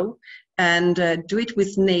solo, and do it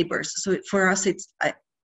with neighbors. So for us,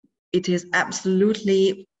 it is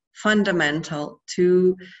absolutely fundamental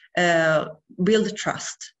to build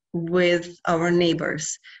trust with our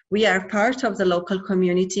neighbors. We are part of the local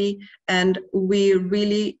community, and we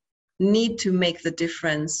really need to make the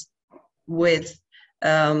difference with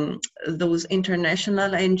those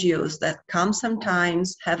international NGOs that come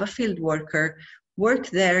sometimes, have a field worker, work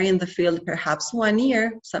there in the field perhaps 1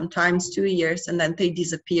 year, sometimes 2 years, and then they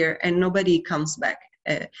disappear and nobody comes back.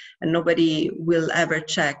 And nobody will ever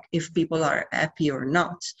check if people are happy or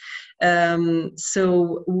not.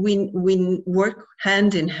 So we work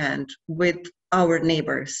hand in hand with our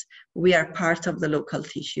neighbors. We are part of the local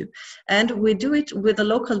tissue, and we do it with the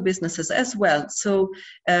local businesses as well. So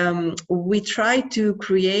we try to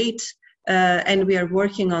create, and we are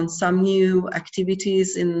working on some new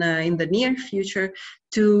activities in the near future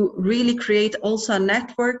to really create also a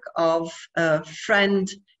network of friend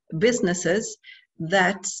businesses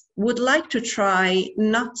that would like to try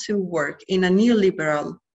not to work in a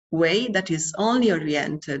neoliberal way that is only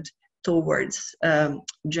oriented towards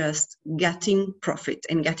just getting profit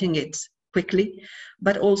and getting it quickly,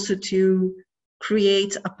 but also to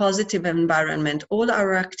create a positive environment. All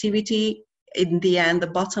our activity, in the end, the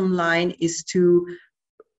bottom line is to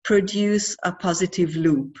produce a positive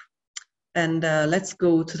loop. And let's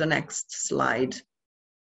go to the next slide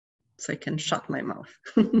so I can shut my mouth.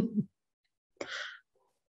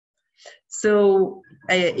 So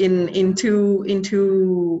in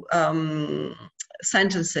two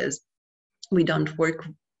sentences, we don't work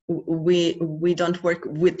with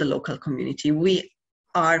the local community. We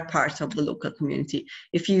are part of the local community.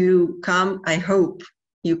 If you come, I hope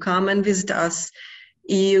you come and visit us,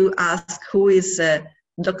 you ask who is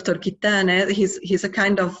Dr. Kittaneh. He's a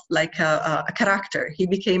kind of like a character. He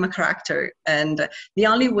became a character, and the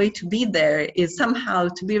only way to be there is somehow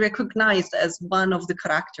to be recognized as one of the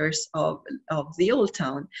characters of the old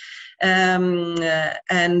town.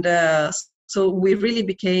 So we really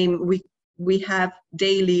became, we have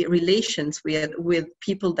daily relations with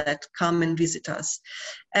people that come and visit us.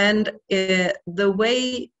 And the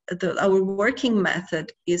way our working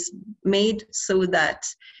method is made so that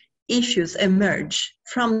issues emerge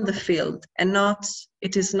from the field, and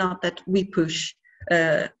it is not that we push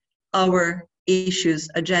our issues,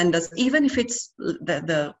 agendas, even if it's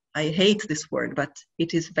I hate this word, but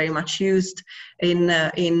it is very much used in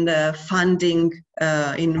funding,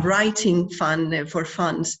 in writing for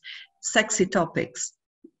funds, sexy topics.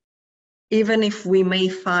 Even if we may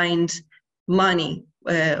find money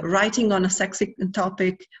writing on a sexy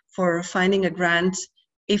topic for finding a grant,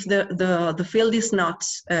 if the field is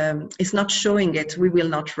not showing it, we will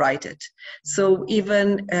not write it. So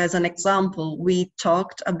even as an example, we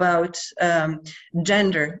talked about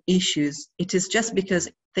gender issues. It is just because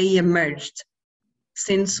they emerged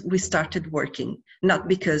since we started working, not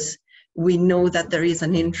because we know that there is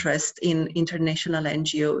an interest in international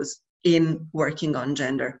NGOs in working on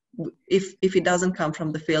gender. If it doesn't come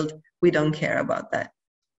from the field, we don't care about that.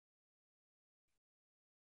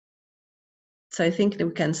 So I think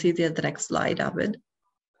we can see the next slide, Abed.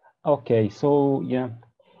 Okay, so yeah,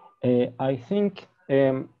 I think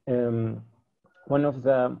one of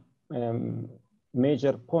the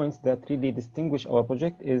major points that really distinguish our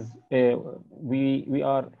project is we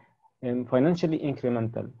are financially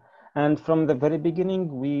incremental. And from the very beginning,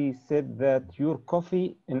 we said that your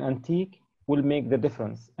coffee in Antique will make the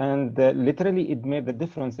difference. And literally, it made the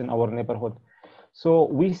difference in our neighborhood. So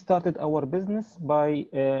we started our business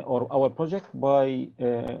or our project by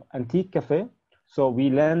Antique Cafe. So we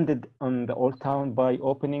landed on the old town by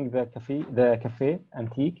opening the cafe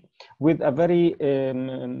Antique with a very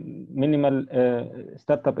minimal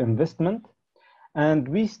startup investment. And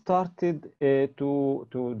we started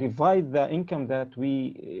to divide the income that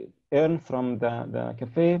we earn from the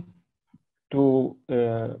cafe to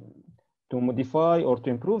modify or to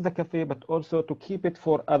improve the cafe, but also to keep it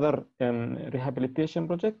for other rehabilitation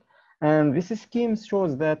projects. And this scheme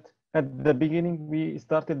shows that at the beginning, we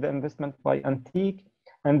started the investment by antique,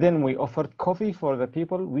 and then we offered coffee for the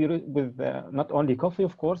people. With not only coffee,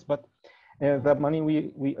 of course, but the money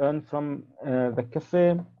we earned from the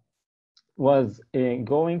cafe was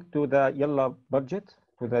going to the Yalla budget,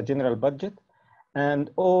 to the general budget, and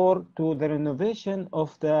or to the renovation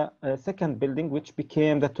of the second building, which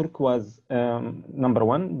became the turquoise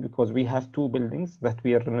 #1, because we have 2 buildings that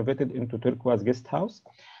we are renovated into turquoise guest house.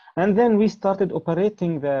 And then we started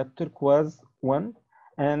operating the turquoise one,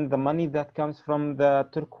 and the money that comes from the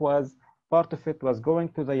turquoise, part of it was going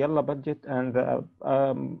to the Yalla budget, and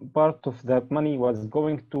part of that money was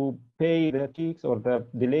going to pay the cheques or the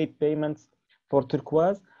delayed payments for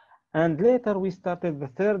turquoise. And later we started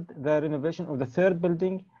the renovation of the 3rd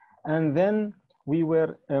building, and then we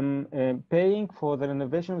were paying for the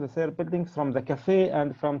renovation of the 3rd building from the cafe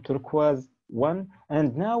and from turquoise 1.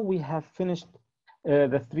 And now we have finished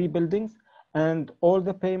the 3 buildings, and all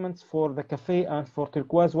the payments for the cafe and for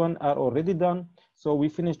turquoise 1 are already done. So we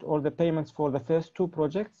finished all the payments for the first 2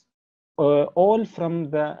 projects, all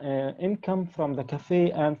from the income from the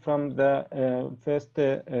cafe and from the first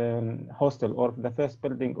hostel, or the first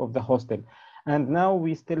building of the hostel. And now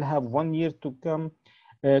we still have 1 year to come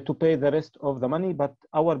to pay the rest of the money, but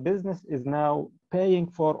our business is now paying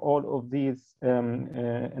for all of these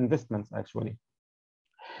investments, actually.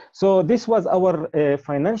 So this was our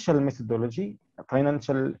financial methodology,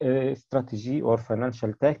 financial strategy, or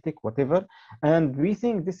financial tactic, whatever. And we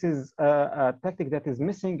think this is a tactic that is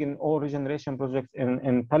missing in all regeneration projects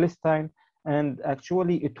in Palestine. And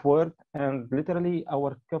actually it worked. And literally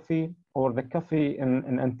our cafe, or the cafe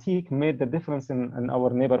in Antique, made the difference in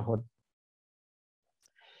our neighborhood.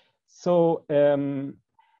 So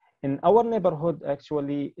in our neighborhood,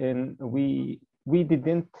 actually, we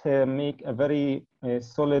didn't make a very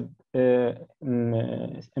solid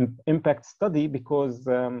impact study, because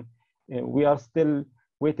we are still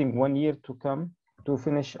waiting 1 year to come to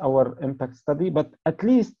finish our impact study. But at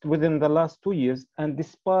least within the last 2 years, and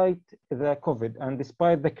despite the COVID, and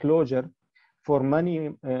despite the closure for many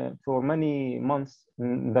months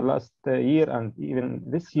in the last year and even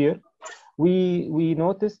this year, we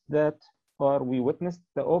noticed that, or we witnessed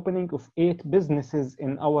the opening of 8 businesses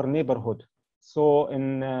in our neighborhood. So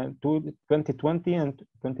in 2020 and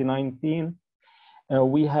 2019,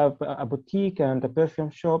 we have a boutique and a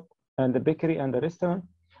perfume shop and a bakery and a restaurant.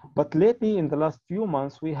 But lately, in the last few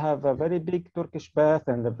months, we have a very big Turkish bath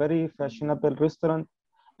and a very fashionable restaurant,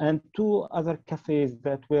 and 2 other cafes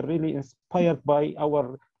that were really inspired by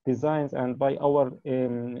our designs and by our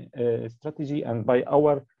strategy and by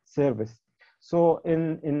our service. So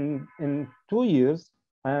in 2 years,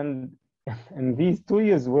 and in these 2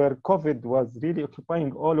 years where COVID was really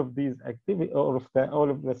occupying all of these activities, all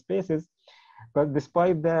of the spaces, but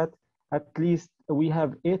despite that, at least we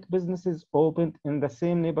have 8 businesses opened in the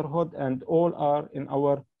same neighborhood, and all are in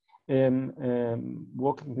our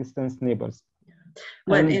walking distance neighbors.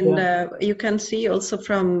 Well, and you can see also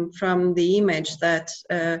from the image that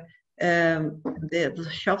the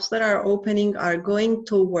shops that are opening are going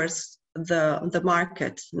towards the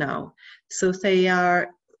market now. So they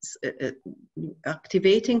are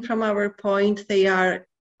activating from our point. They are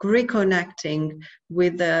reconnecting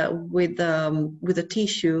with the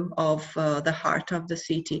tissue of the heart of the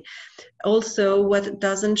city. Also, what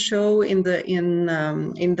doesn't show in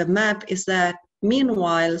the map is that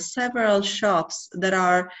meanwhile, several shops that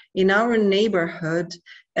are in our neighborhood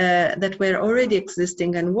that were already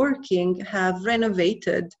existing and working have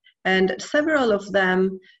renovated, and several of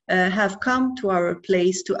them have come to our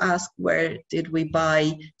place to ask where did we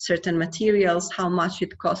buy certain materials, how much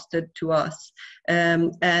it costed to us.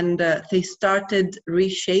 And they started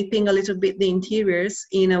reshaping a little bit the interiors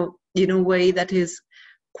in a way that is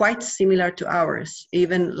quite similar to ours,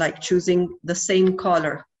 even like choosing the same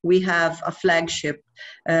color. We have a flagship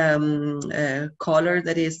color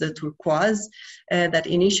that is the turquoise, that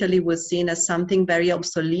initially was seen as something very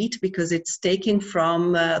obsolete because it's taken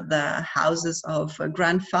from the houses of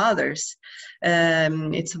grandfathers.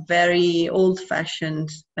 It's a very old-fashioned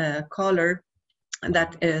color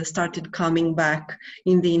that started coming back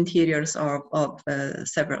in the interiors of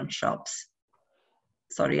several shops.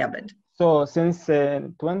 Sorry, Abed. So since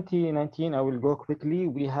 2019, I will go quickly.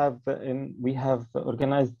 We have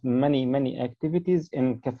organized many activities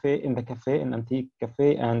in the cafe, in Antique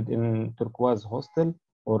Cafe, and in Turquoise Hostel.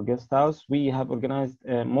 or guest house. We have organized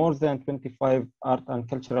more than 25 art and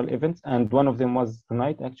cultural events, and one of them was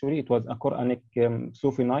tonight. Actually, it was a Quranic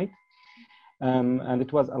Sufi night, and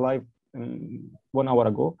it was alive 1 hour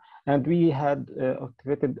ago. And we had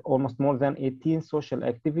activated almost more than 18 social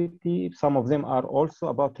activities. Some of them are also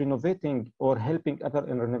about renovating or helping others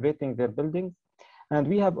in renovating their buildings. And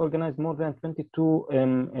we have organized more than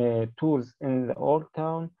 22 tours in the old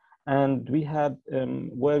town. And we have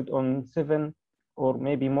worked on 7 or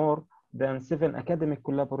maybe more than 7 academic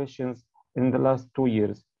collaborations in the last 2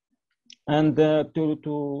 years. And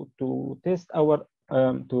to test our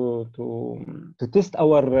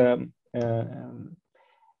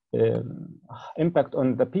impact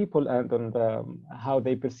on the people and on how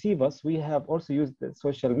they perceive us, we have also used the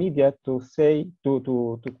social media to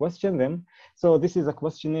question them. So this is a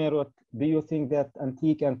questionnaire. What do you think that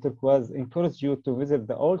antique and turquoise encouraged you to visit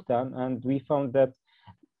the old town? And we found that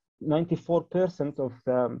 94%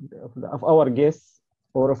 of our guests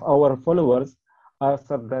or of our followers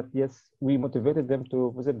answered that yes, we motivated them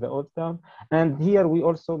to visit the old town. And here we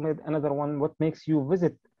also made another one: what makes you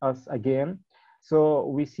visit us again? So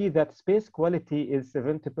we see that space quality is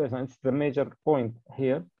 70%. It's the major point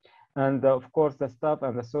here. And of course, the staff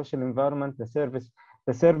and the social environment, the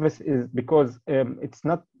service is because it's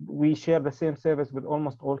not, we share the same service with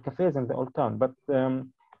almost all cafes in the old town, but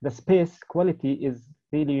the space quality is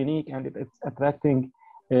really unique, and it's attracting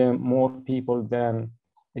more people than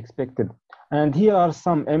expected. And here are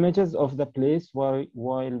some images of the place while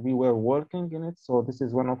we were working in it. So this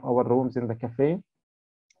is one of our rooms in the cafe.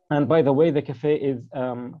 And by the way, the cafe is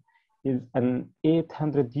an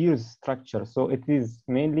 800 years structure. So it is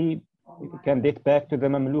mainly, it can date back to the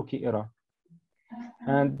Mamluki era.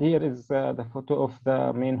 And here is the photo of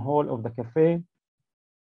the main hall of the cafe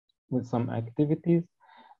with some activities.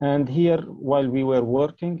 And here, while we were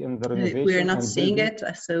working in the renovation, we are not seeing it,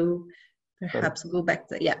 so perhaps go back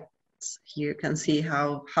to, yeah. Here you can see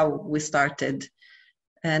how we started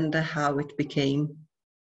and how it became.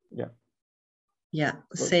 Yeah. Yeah,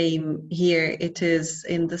 same here. It is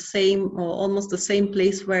in the same, or almost the same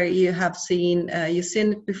place where you have seen, you've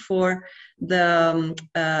seen it before, the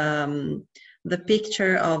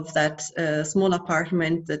picture of that small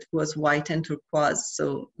apartment that was white and turquoise.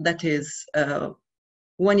 So that is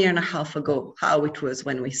 1.5 years ago, how it was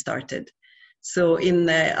when we started. So in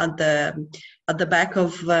at the back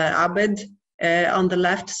of Abed, on the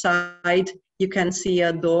left side, you can see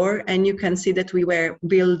a door, and you can see that we were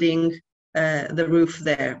building the roof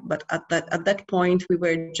there. But at that point, we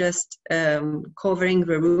were just covering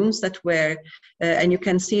the rooms that were, and you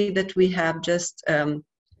can see that we have just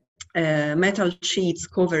metal sheets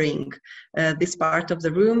covering this part of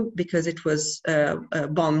the room because it was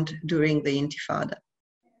bombed during the Intifada.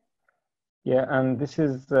 Yeah, and this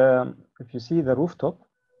is, if you see the rooftop,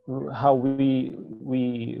 how we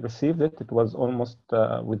received it, it was almost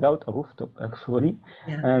without a rooftop, actually.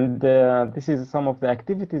 Yeah. And this is some of the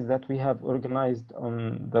activities that we have organized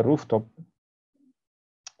on the rooftop.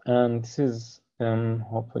 And this is,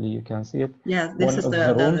 hopefully you can see it. Yeah, this is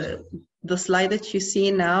the slide that you see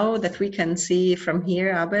now, that we can see from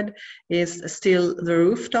here, Abed, is still the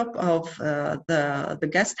rooftop of the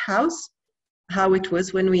guest house, how it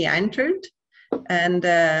was when we entered, and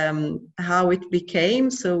how it became.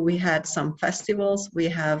 So we had some festivals, we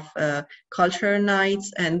have cultural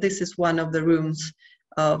nights, and this is one of the rooms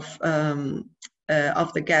of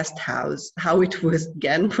the guest house, how it was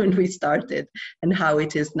again when we started, and how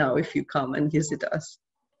it is now if you come and visit us.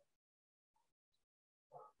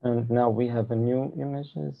 And now we have a new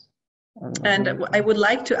images. And I would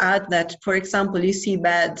like to add that, for example, you see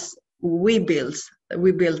beds, we built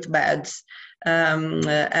beds,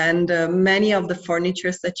 and many of the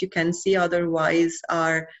furnitures that you can see otherwise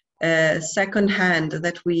are second-hand,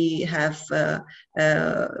 that we have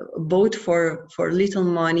bought for little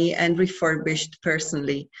money and refurbished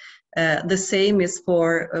personally. The same is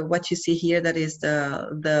for what you see here, that is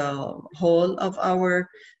the hall of our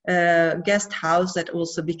guest house, that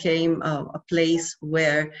also became a place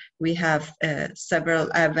where we have several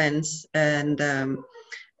events. And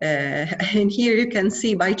here you can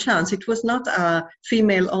see, by chance, it was not a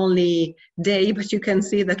female-only day, but you can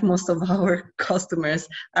see that most of our customers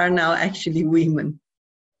are now actually women.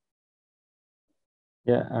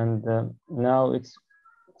 Yeah, and now it's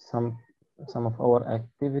some of our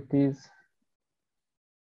activities,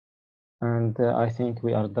 and I think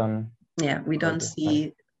we are done. Yeah, we don't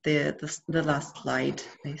see the last slide,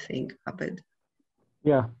 I think, Abed.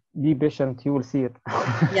 Yeah, be patient, you will see it.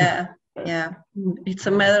 Yeah, it's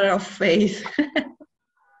a matter of faith.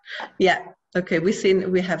 Yeah, okay, we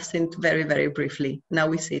have seen it very, very briefly. Now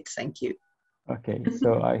we see it, thank you. Okay,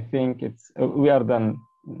 so I think it's we are done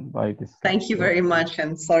by this time. Thank you very much,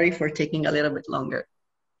 and sorry for taking a little bit longer.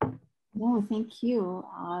 No, thank you.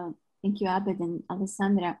 Thank you, Abed and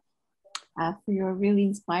Alessandra, for your really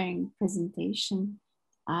inspiring presentation.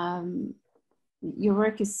 Your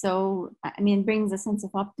work is so, I mean, it brings a sense of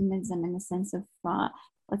optimism and a sense of,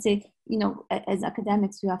 let's say, you know, as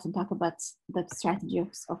academics, we often talk about the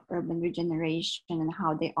strategies of urban regeneration and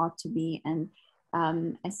how they ought to be. And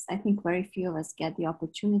I think very few of us get the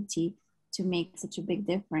opportunity to make such a big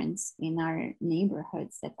difference in our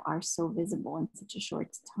neighborhoods that are so visible in such a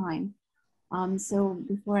short time. So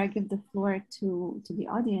before I give the floor to the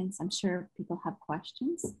audience, I'm sure people have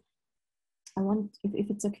questions. I want, if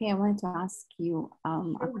it's okay, I wanted to ask you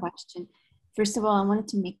a question. First of all, I wanted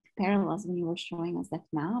to make parallels when you were showing us that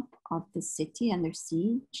map of the city under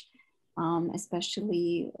siege,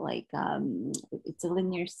 especially like it's a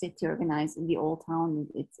linear city organized in the old town.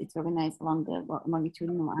 It's organized along the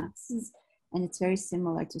longitudinal axis, and it's very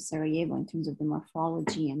similar to Sarajevo in terms of the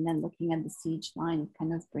morphology. And then looking at the siege line, it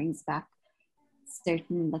kind of brings back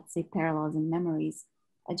certain, let's say, parallels and memories.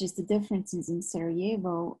 Just the differences in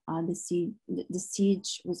Sarajevo, the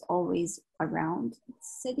siege was always around the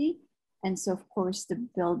city. And so, of course, the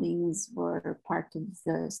buildings were part of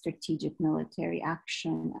the strategic military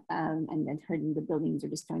action, and then hurting the buildings or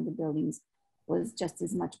destroying the buildings was just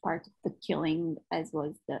as much part of the killing as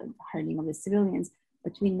was the hurting of the civilians.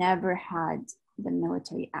 But we never had the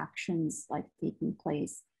military actions like taking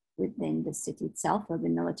place within the city itself, where the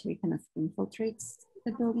military kind of infiltrates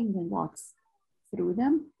the buildings and walks through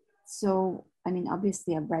them. So, I mean,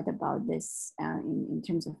 obviously I've read about this in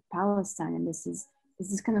terms of Palestine, and this is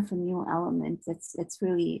kind of a new element that's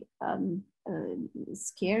really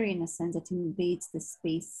scary in a sense, that invades the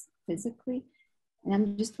space physically. And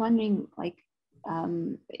I'm just wondering, like,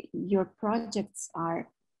 your projects are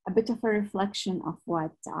a bit of a reflection of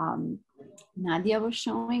what Nadia was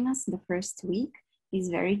showing us the first week. These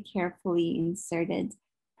very carefully inserted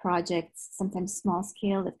projects, sometimes small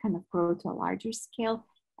scale, that kind of grow to a larger scale.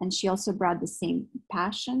 And she also brought the same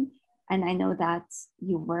passion. And I know that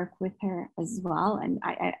you work with her as well. And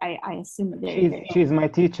I assume she's my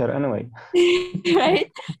teacher anyway. Right?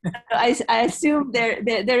 So I assume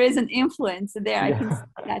there is an influence there. Yeah. I can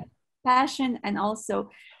see that passion and also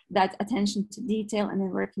that attention to detail, and then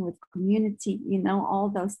working with community, you know, all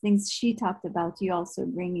those things she talked about, you also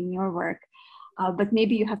bring in your work. But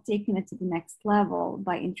maybe you have taken it to the next level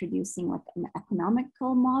by introducing like an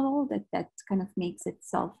economical model that kind of makes it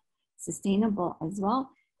self-sustainable as well.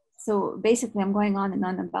 So basically, I'm going on and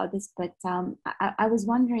on about this, but I was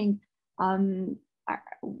wondering,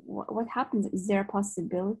 what happens? Is there a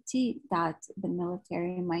possibility that the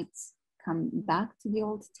military might come back to the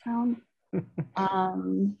old town?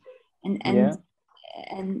 And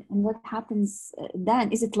what happens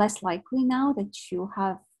then? Is it less likely now that you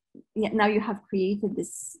have? Now you have created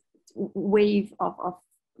this wave of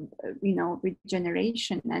you know,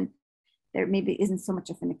 regeneration, and there maybe isn't so much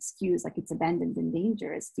of an excuse, like it's abandoned and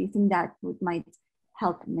dangerous. Do you think that might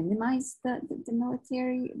help minimize the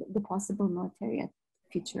military, the possible military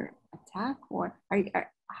future attack, or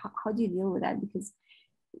how do you deal with that? Because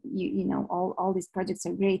you know, all these projects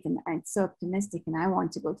are great and it's so optimistic, and I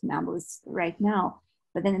want to go to Nablus right now,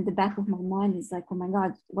 but then in the back of my mind is like, oh my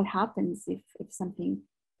God, what happens if something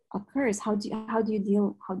occurs? How do you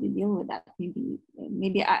deal with that?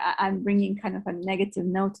 Maybe I'm bringing kind of a negative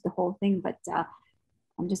note to the whole thing, but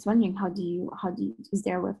I'm just wondering, how do you is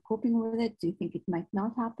there a way of coping with it? Do you think it might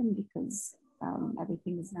not happen because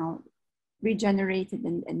everything is now regenerated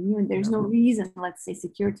and new, and there's no reason, let's say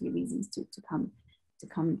security reasons, to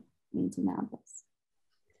come into Nablus?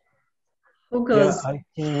 Yeah,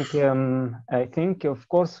 I think of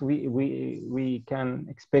course we can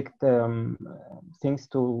expect things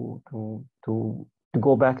to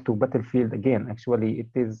go back to battlefield again. Actually, it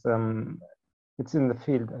is it's in the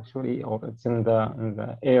field actually, or it's in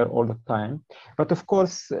the air all the time. But of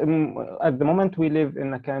course, at the moment we live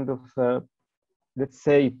in a kind of let's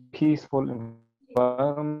say peaceful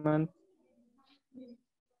environment.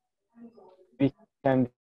 We can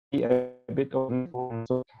be a bit of,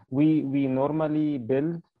 so we normally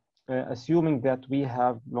build assuming that we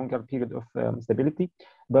have longer period of stability,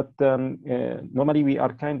 but normally we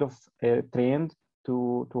are kind of trained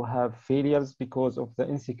to have failures because of the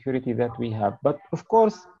insecurity that we have. But of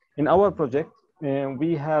course, in our project,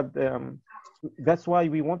 we had that's why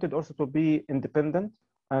we wanted also to be independent,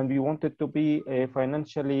 and we wanted to be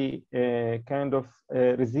financially kind of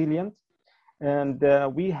resilient, and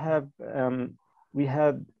we had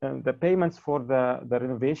the payments for the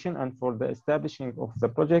renovation and for the establishing of the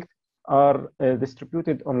project are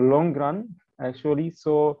distributed on long run, actually.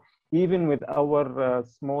 So even with our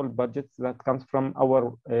small budgets that comes from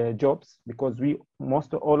our jobs, because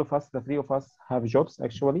all of us, the three of us, have jobs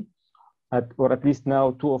actually, or at least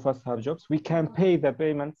now 2 of us have jobs. We can pay the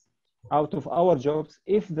payments out of our jobs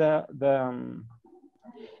if the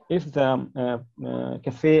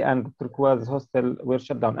cafe and turquoise hostel were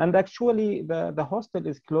shut down. And actually, the hostel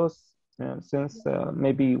is closed since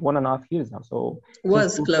maybe 1.5 years now. So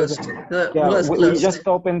was closed. We just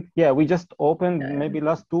opened. Yeah, we just opened maybe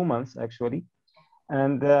last 2 months actually,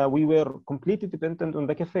 and we were completely dependent on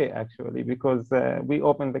the cafe actually, because we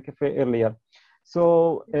opened the cafe earlier.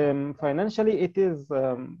 So financially, it is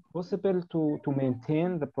possible to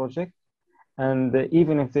maintain the project, and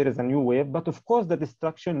even if there is a new wave. But of course, the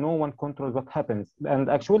destruction, no one controls what happens. And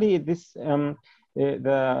actually, this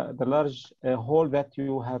the large hole that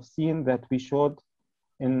you have seen that we showed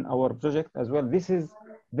in our project as well, this is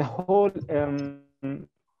the whole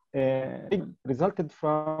resulted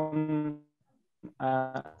from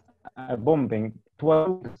a bombing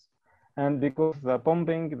 12. And because the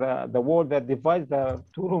bombing, the wall that divides the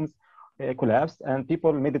 2 rooms collapsed, and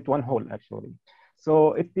people made it one whole actually.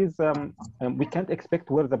 So it is, we can't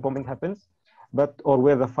expect where the bombing happens, or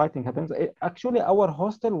where the fighting happens. Actually, our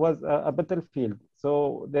hostel was a battlefield.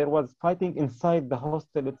 So there was fighting inside the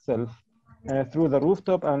hostel itself, through the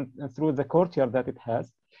rooftop and through the courtyard that it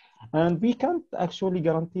has. And we can't actually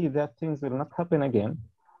guarantee that things will not happen again,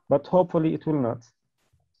 but hopefully it will not.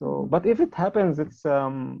 So, but if it happens, it's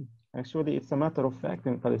actually, it's a matter of fact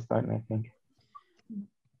in Palestine, I think.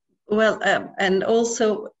 Well, and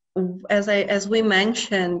also, as we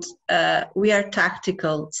mentioned, we are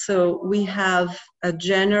tactical. So we have a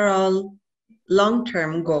general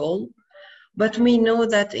long-term goal, but we know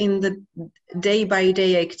that in the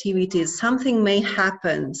day-by-day activities, something may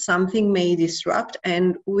happen, something may disrupt,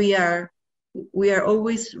 and we are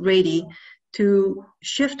always ready to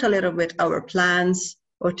shift a little bit our plans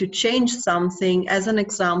or to change something. As an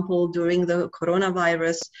example, during the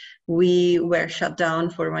coronavirus, we were shut down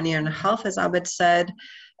for 1.5 years, as Abed said,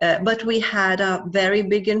 but we had a very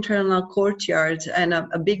big internal courtyard and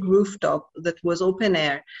a big rooftop that was open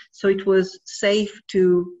air. So it was safe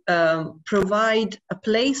to provide a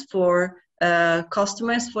place for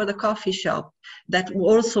customers for the coffee shop that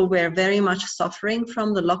also were very much suffering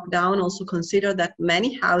from the lockdown. Also consider that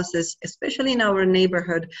many houses, especially in our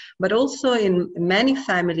neighborhood, but also in many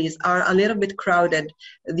families, are a little bit crowded.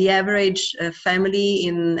 The average family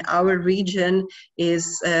in our region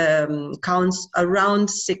is counts around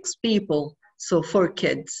 6 people, so 4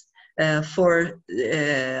 kids, 4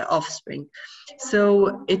 offspring.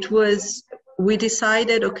 So it was, we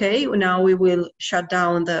decided, okay, now we will shut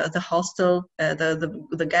down the hostel,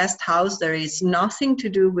 the guest house. There is nothing to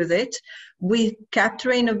do with it. We kept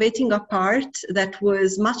renovating a part that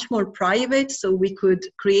was much more private, so we could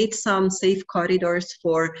create some safe corridors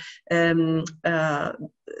for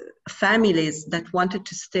families that wanted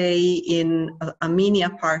to stay in a mini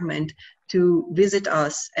apartment to visit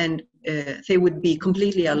us, and they would be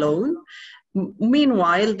completely alone.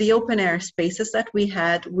 Meanwhile, the open air spaces that we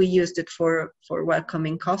had, we used it for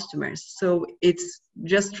welcoming customers. So it's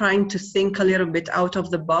just trying to think a little bit out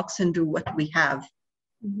of the box and do what we have.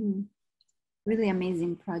 Mm-hmm. Really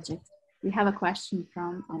amazing project. We have a question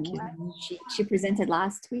from Anwar. She presented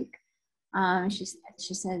last week.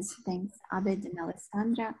 She says, thanks, Abed and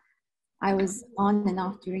Alessandra. I was on and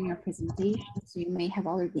off during your presentation, so you may have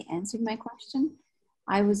already answered my question.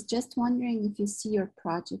 I was just wondering if you see your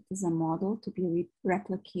project as a model to be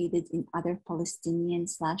replicated in other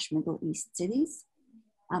Palestinian/Middle East cities.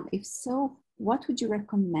 If so, what would you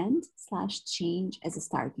recommend / change as a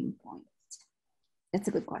starting point? That's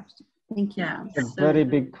a good question. Thank you. Yeah, a very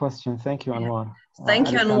big question. Thank you, Anwar.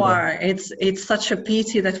 Thank you, Anwar. It's such a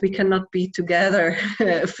pity that we cannot be together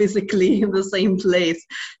physically in the same place.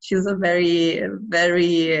 She's a very,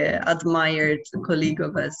 very admired colleague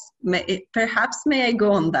of us. Perhaps may I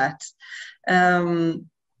go on that?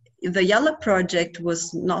 The Yalla Project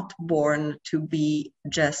was not born to be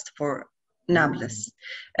just for Nablus,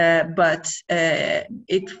 but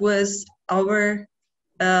it was our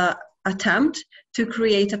attempt to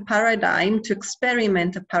create a paradigm, to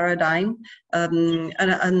experiment a paradigm,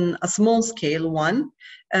 a small scale one,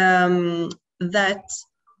 that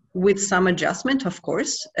with some adjustment, of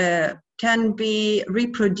course, can be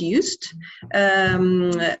reproduced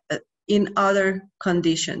in other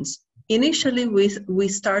conditions. Initially, we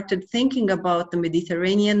started thinking about the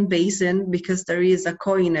Mediterranean basin because there is a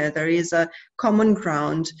koine, there is a common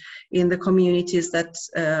ground in the communities that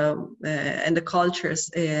and the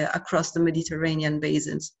cultures across the Mediterranean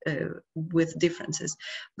basins with differences.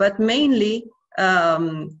 But mainly,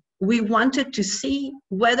 we wanted to see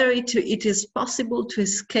whether it is possible to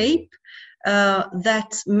escape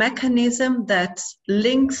that mechanism that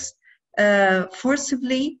links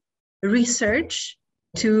forcibly research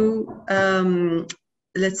to,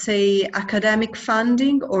 let's say, academic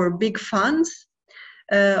funding or big funds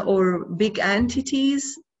or big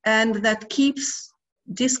entities, and that keeps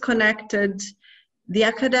disconnected the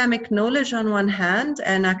academic knowledge on one hand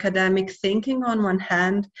and academic thinking on one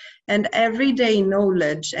hand, and everyday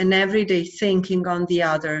knowledge and everyday thinking on the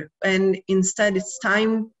other. And instead it's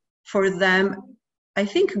time for them, I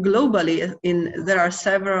think globally, there are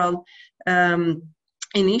several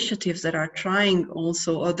initiatives that are trying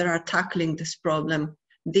also, or that are tackling this problem.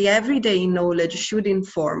 The everyday knowledge should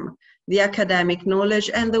inform the academic knowledge,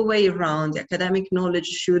 and the way around. The academic knowledge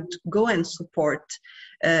should go and support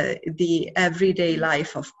the everyday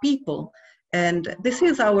life of people. And this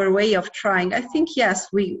is our way of trying. I think, yes,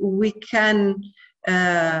 we can,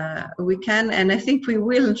 and I think we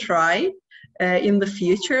will try in the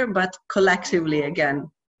future, but collectively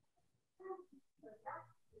again.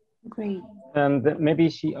 Great. And maybe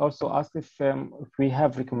she also asked if we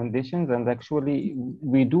have recommendations, and actually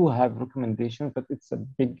we do have recommendations, but it's a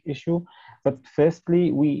big issue. But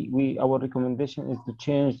firstly, our recommendation is to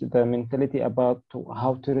change the mentality about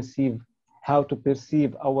how to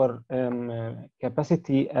perceive our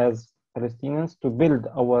capacity as Palestinians to build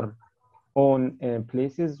our own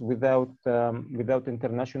places without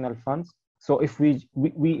international funds. So if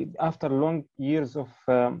we after long years of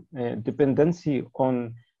dependency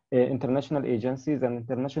on international agencies and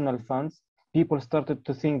international funds, people started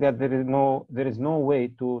to think that there is no way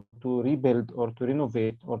to rebuild or to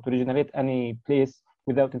renovate or to regenerate any place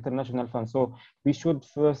without international funds. So we should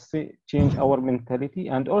first change our mentality.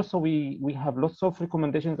 And also we have lots of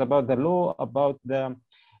recommendations about the law, about the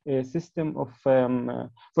system of,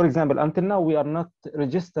 for example, until now we are not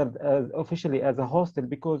registered officially as a hostel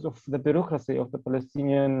because of the bureaucracy of the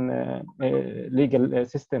Palestinian legal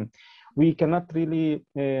system. We cannot really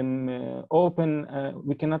open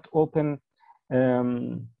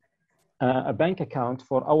a bank account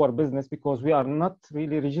for our business because we are not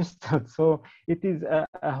really registered. So it is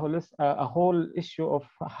a whole issue of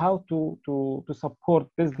how to support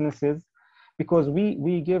businesses, because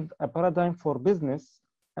we give a paradigm for business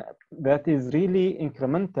that is really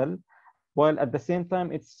incremental, while at the same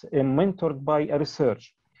time it's mentored by a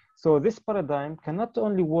research. So this paradigm cannot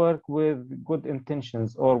only work with good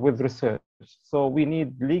intentions or with research. So we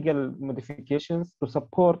need legal modifications to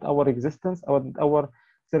support our existence, our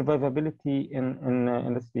survivability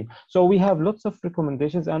in the city. So we have lots of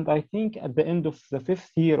recommendations, and I think at the end of the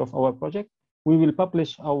 5th year of our project, we will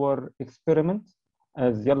publish our experiment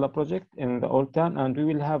as Yalla Project in the Old Town, and we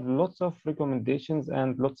will have lots of recommendations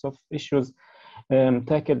and lots of issues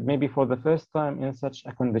tackled maybe for the first time in such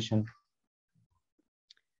a condition.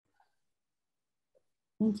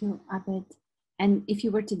 Thank you, Abed. And if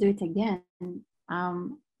you were to do it again,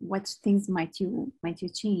 what things might you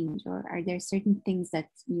change, or are there certain things that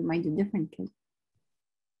you might do differently?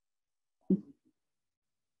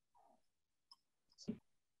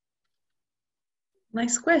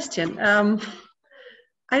 Nice question.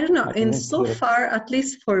 I don't know. In so far, at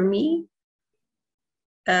least for me,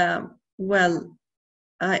 well,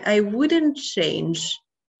 I wouldn't change.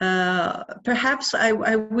 Perhaps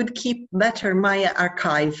I would keep better my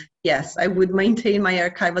archive. Yes, I would maintain my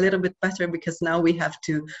archive a little bit better, because now we have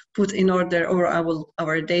to put in order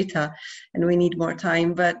our data and we need more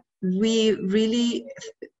time. But we really,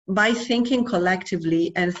 by thinking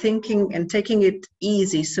collectively and thinking and taking it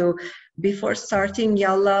easy. So before starting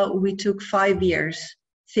Yalla, we took 5 years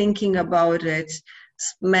thinking about it,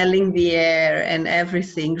 smelling the air and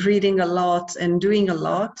everything, reading a lot and doing a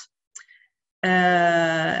lot.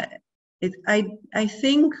 I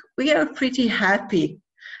think we are pretty happy.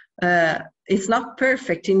 It's not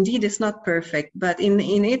perfect, indeed it's not perfect, but in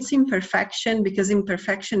its imperfection, because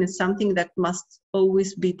imperfection is something that must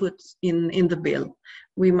always be put in the bill.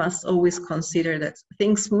 We must always consider that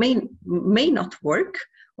things may not work,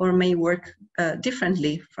 or may work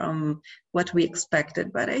differently from what we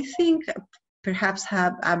expected. But I think perhaps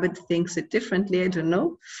Abed thinks it differently, I don't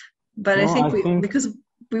know. But no, I think because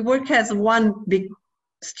we work as one big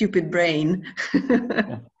stupid brain.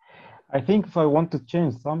 Yeah. I think if I want to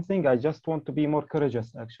change something, I just want to be more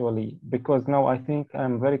courageous, actually, because now I think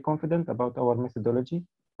I'm very confident about our methodology,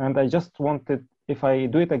 and I just wanted, if I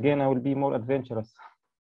do it again, I will be more adventurous.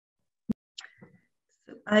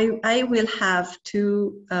 I will have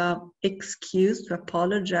to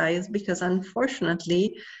apologize, because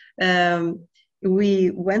unfortunately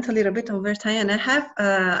we went a little bit over time, and I have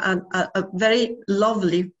a very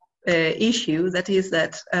lovely issue, that is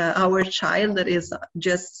that our child that is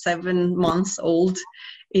just 7 months old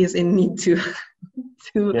is in need to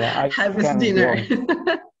have his dinner.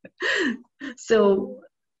 So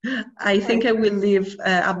I think I will leave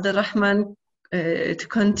Abed Alrahman to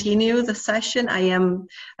continue the session.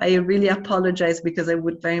 I really apologize because I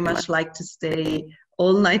would very much like to stay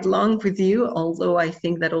all night long with you, although I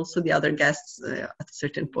think that also the other guests at a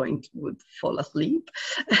certain point would fall asleep.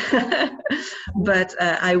 But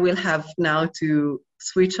I will have now to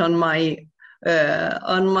switch on my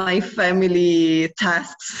family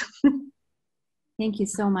tasks. Thank you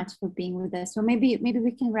so much for being with us. So maybe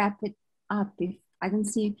we can wrap it up. If I don't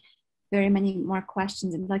see very many more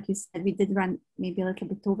questions, and like you said, we did run maybe a little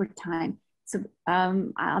bit over time. So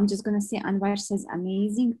I'm just going to say, Anwar says,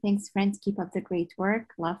 amazing. Thanks, friends. Keep up the great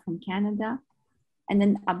work. Love from Canada. And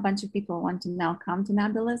then a bunch of people want to now come to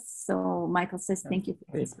Nablus. So Michael says, thank you for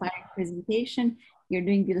the inspiring presentation. You're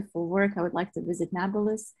doing beautiful work. I would like to visit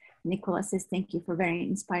Nablus. Nicola says, thank you for very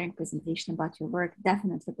inspiring presentation about your work.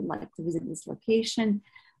 Definitely would like to visit this location.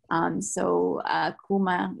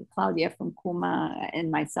 Kuma, Claudia from Kuma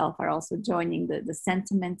and myself are also joining the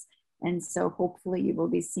sentiments. And so hopefully you will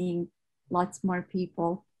be seeing lots more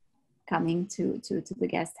people coming to the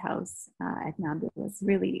guest house at Nablus.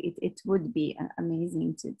 Really, it would be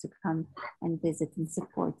amazing to come and visit and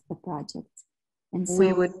support the project. And so,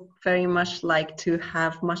 we would very much like to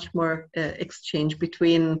have much more exchange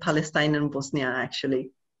between Palestine and Bosnia,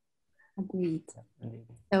 actually. Agreed.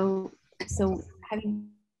 So having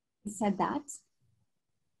said that,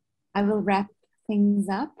 I will wrap things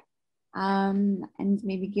up. And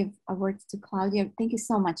maybe give a word to Claudia. Thank you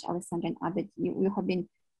so much, Alessandra and Abed. You have been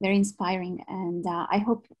very inspiring, and I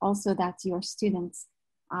hope also that your students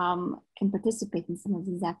can participate in some of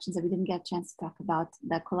these actions that we didn't get a chance to talk about,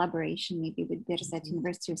 the collaboration maybe with Birzeit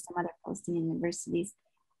University or some other Palestinian universities.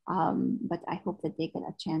 But I hope that they get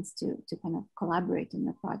a chance to kind of collaborate in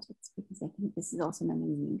the projects, because I think this is also an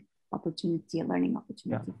amazing opportunity, a learning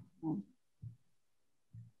opportunity. Yeah.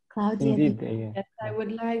 Claudia. Indeed, yes, I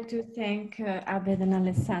would like to thank Abed and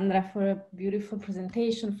Alessandra for a beautiful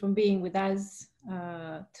presentation, for being with us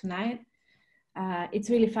tonight. It's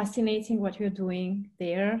really fascinating what you're doing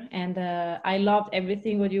there, and I loved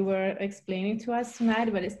everything what you were explaining to us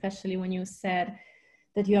tonight, but especially when you said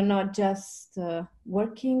that you're not just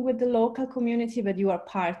working with the local community, but you are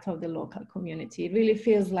part of the local community. It really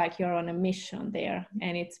feels like you're on a mission there,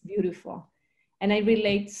 and it's beautiful. And I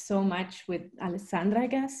relate so much with Alessandra, I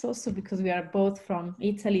guess, also because we are both from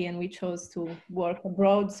Italy and we chose to work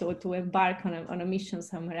abroad, so to embark on a mission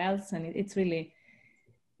somewhere else. And it's really,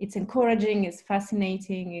 it's encouraging, it's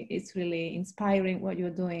fascinating, it's really inspiring what you're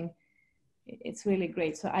doing. It's really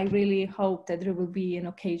great. So I really hope that there will be an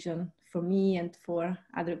occasion for me and for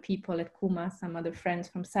other people at Kuma, some other friends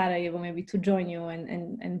from Sarajevo, maybe to join you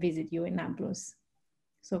and visit you in Nablus.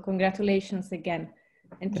 So congratulations again.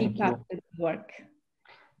 And keep up the work.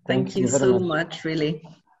 Thank you so much, really.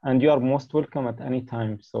 And you are most welcome at any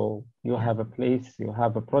time. So you have a place, you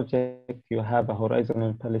have a project, you have a horizon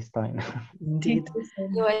in Palestine. Indeed.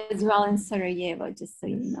 You as well in Sarajevo, just so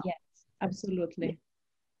you know. Yes, absolutely.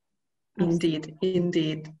 Indeed,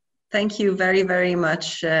 indeed. Thank you very, very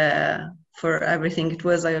much for everything. It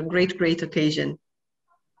was a great, great occasion.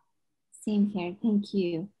 Same here. Thank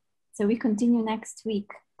you. So we continue next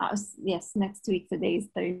week. Yes, next week. Today is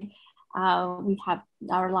Thursday. We have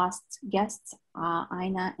our last guests,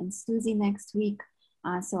 Aina and Susie, next week.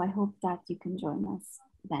 So I hope that you can join us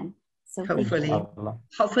then. So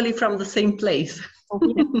hopefully from the same place.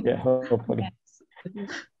 Yeah, hopefully. Okay.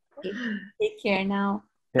 Take care now.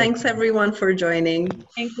 Thanks everyone for joining.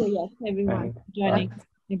 Thank you, yes, everyone for joining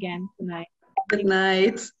again tonight. Good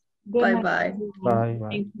night. Bye-bye. Bye.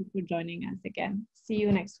 Thank you for joining us again. See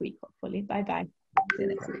you next week, hopefully. Bye-bye. See you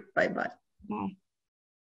next week. Bye-bye. Bye.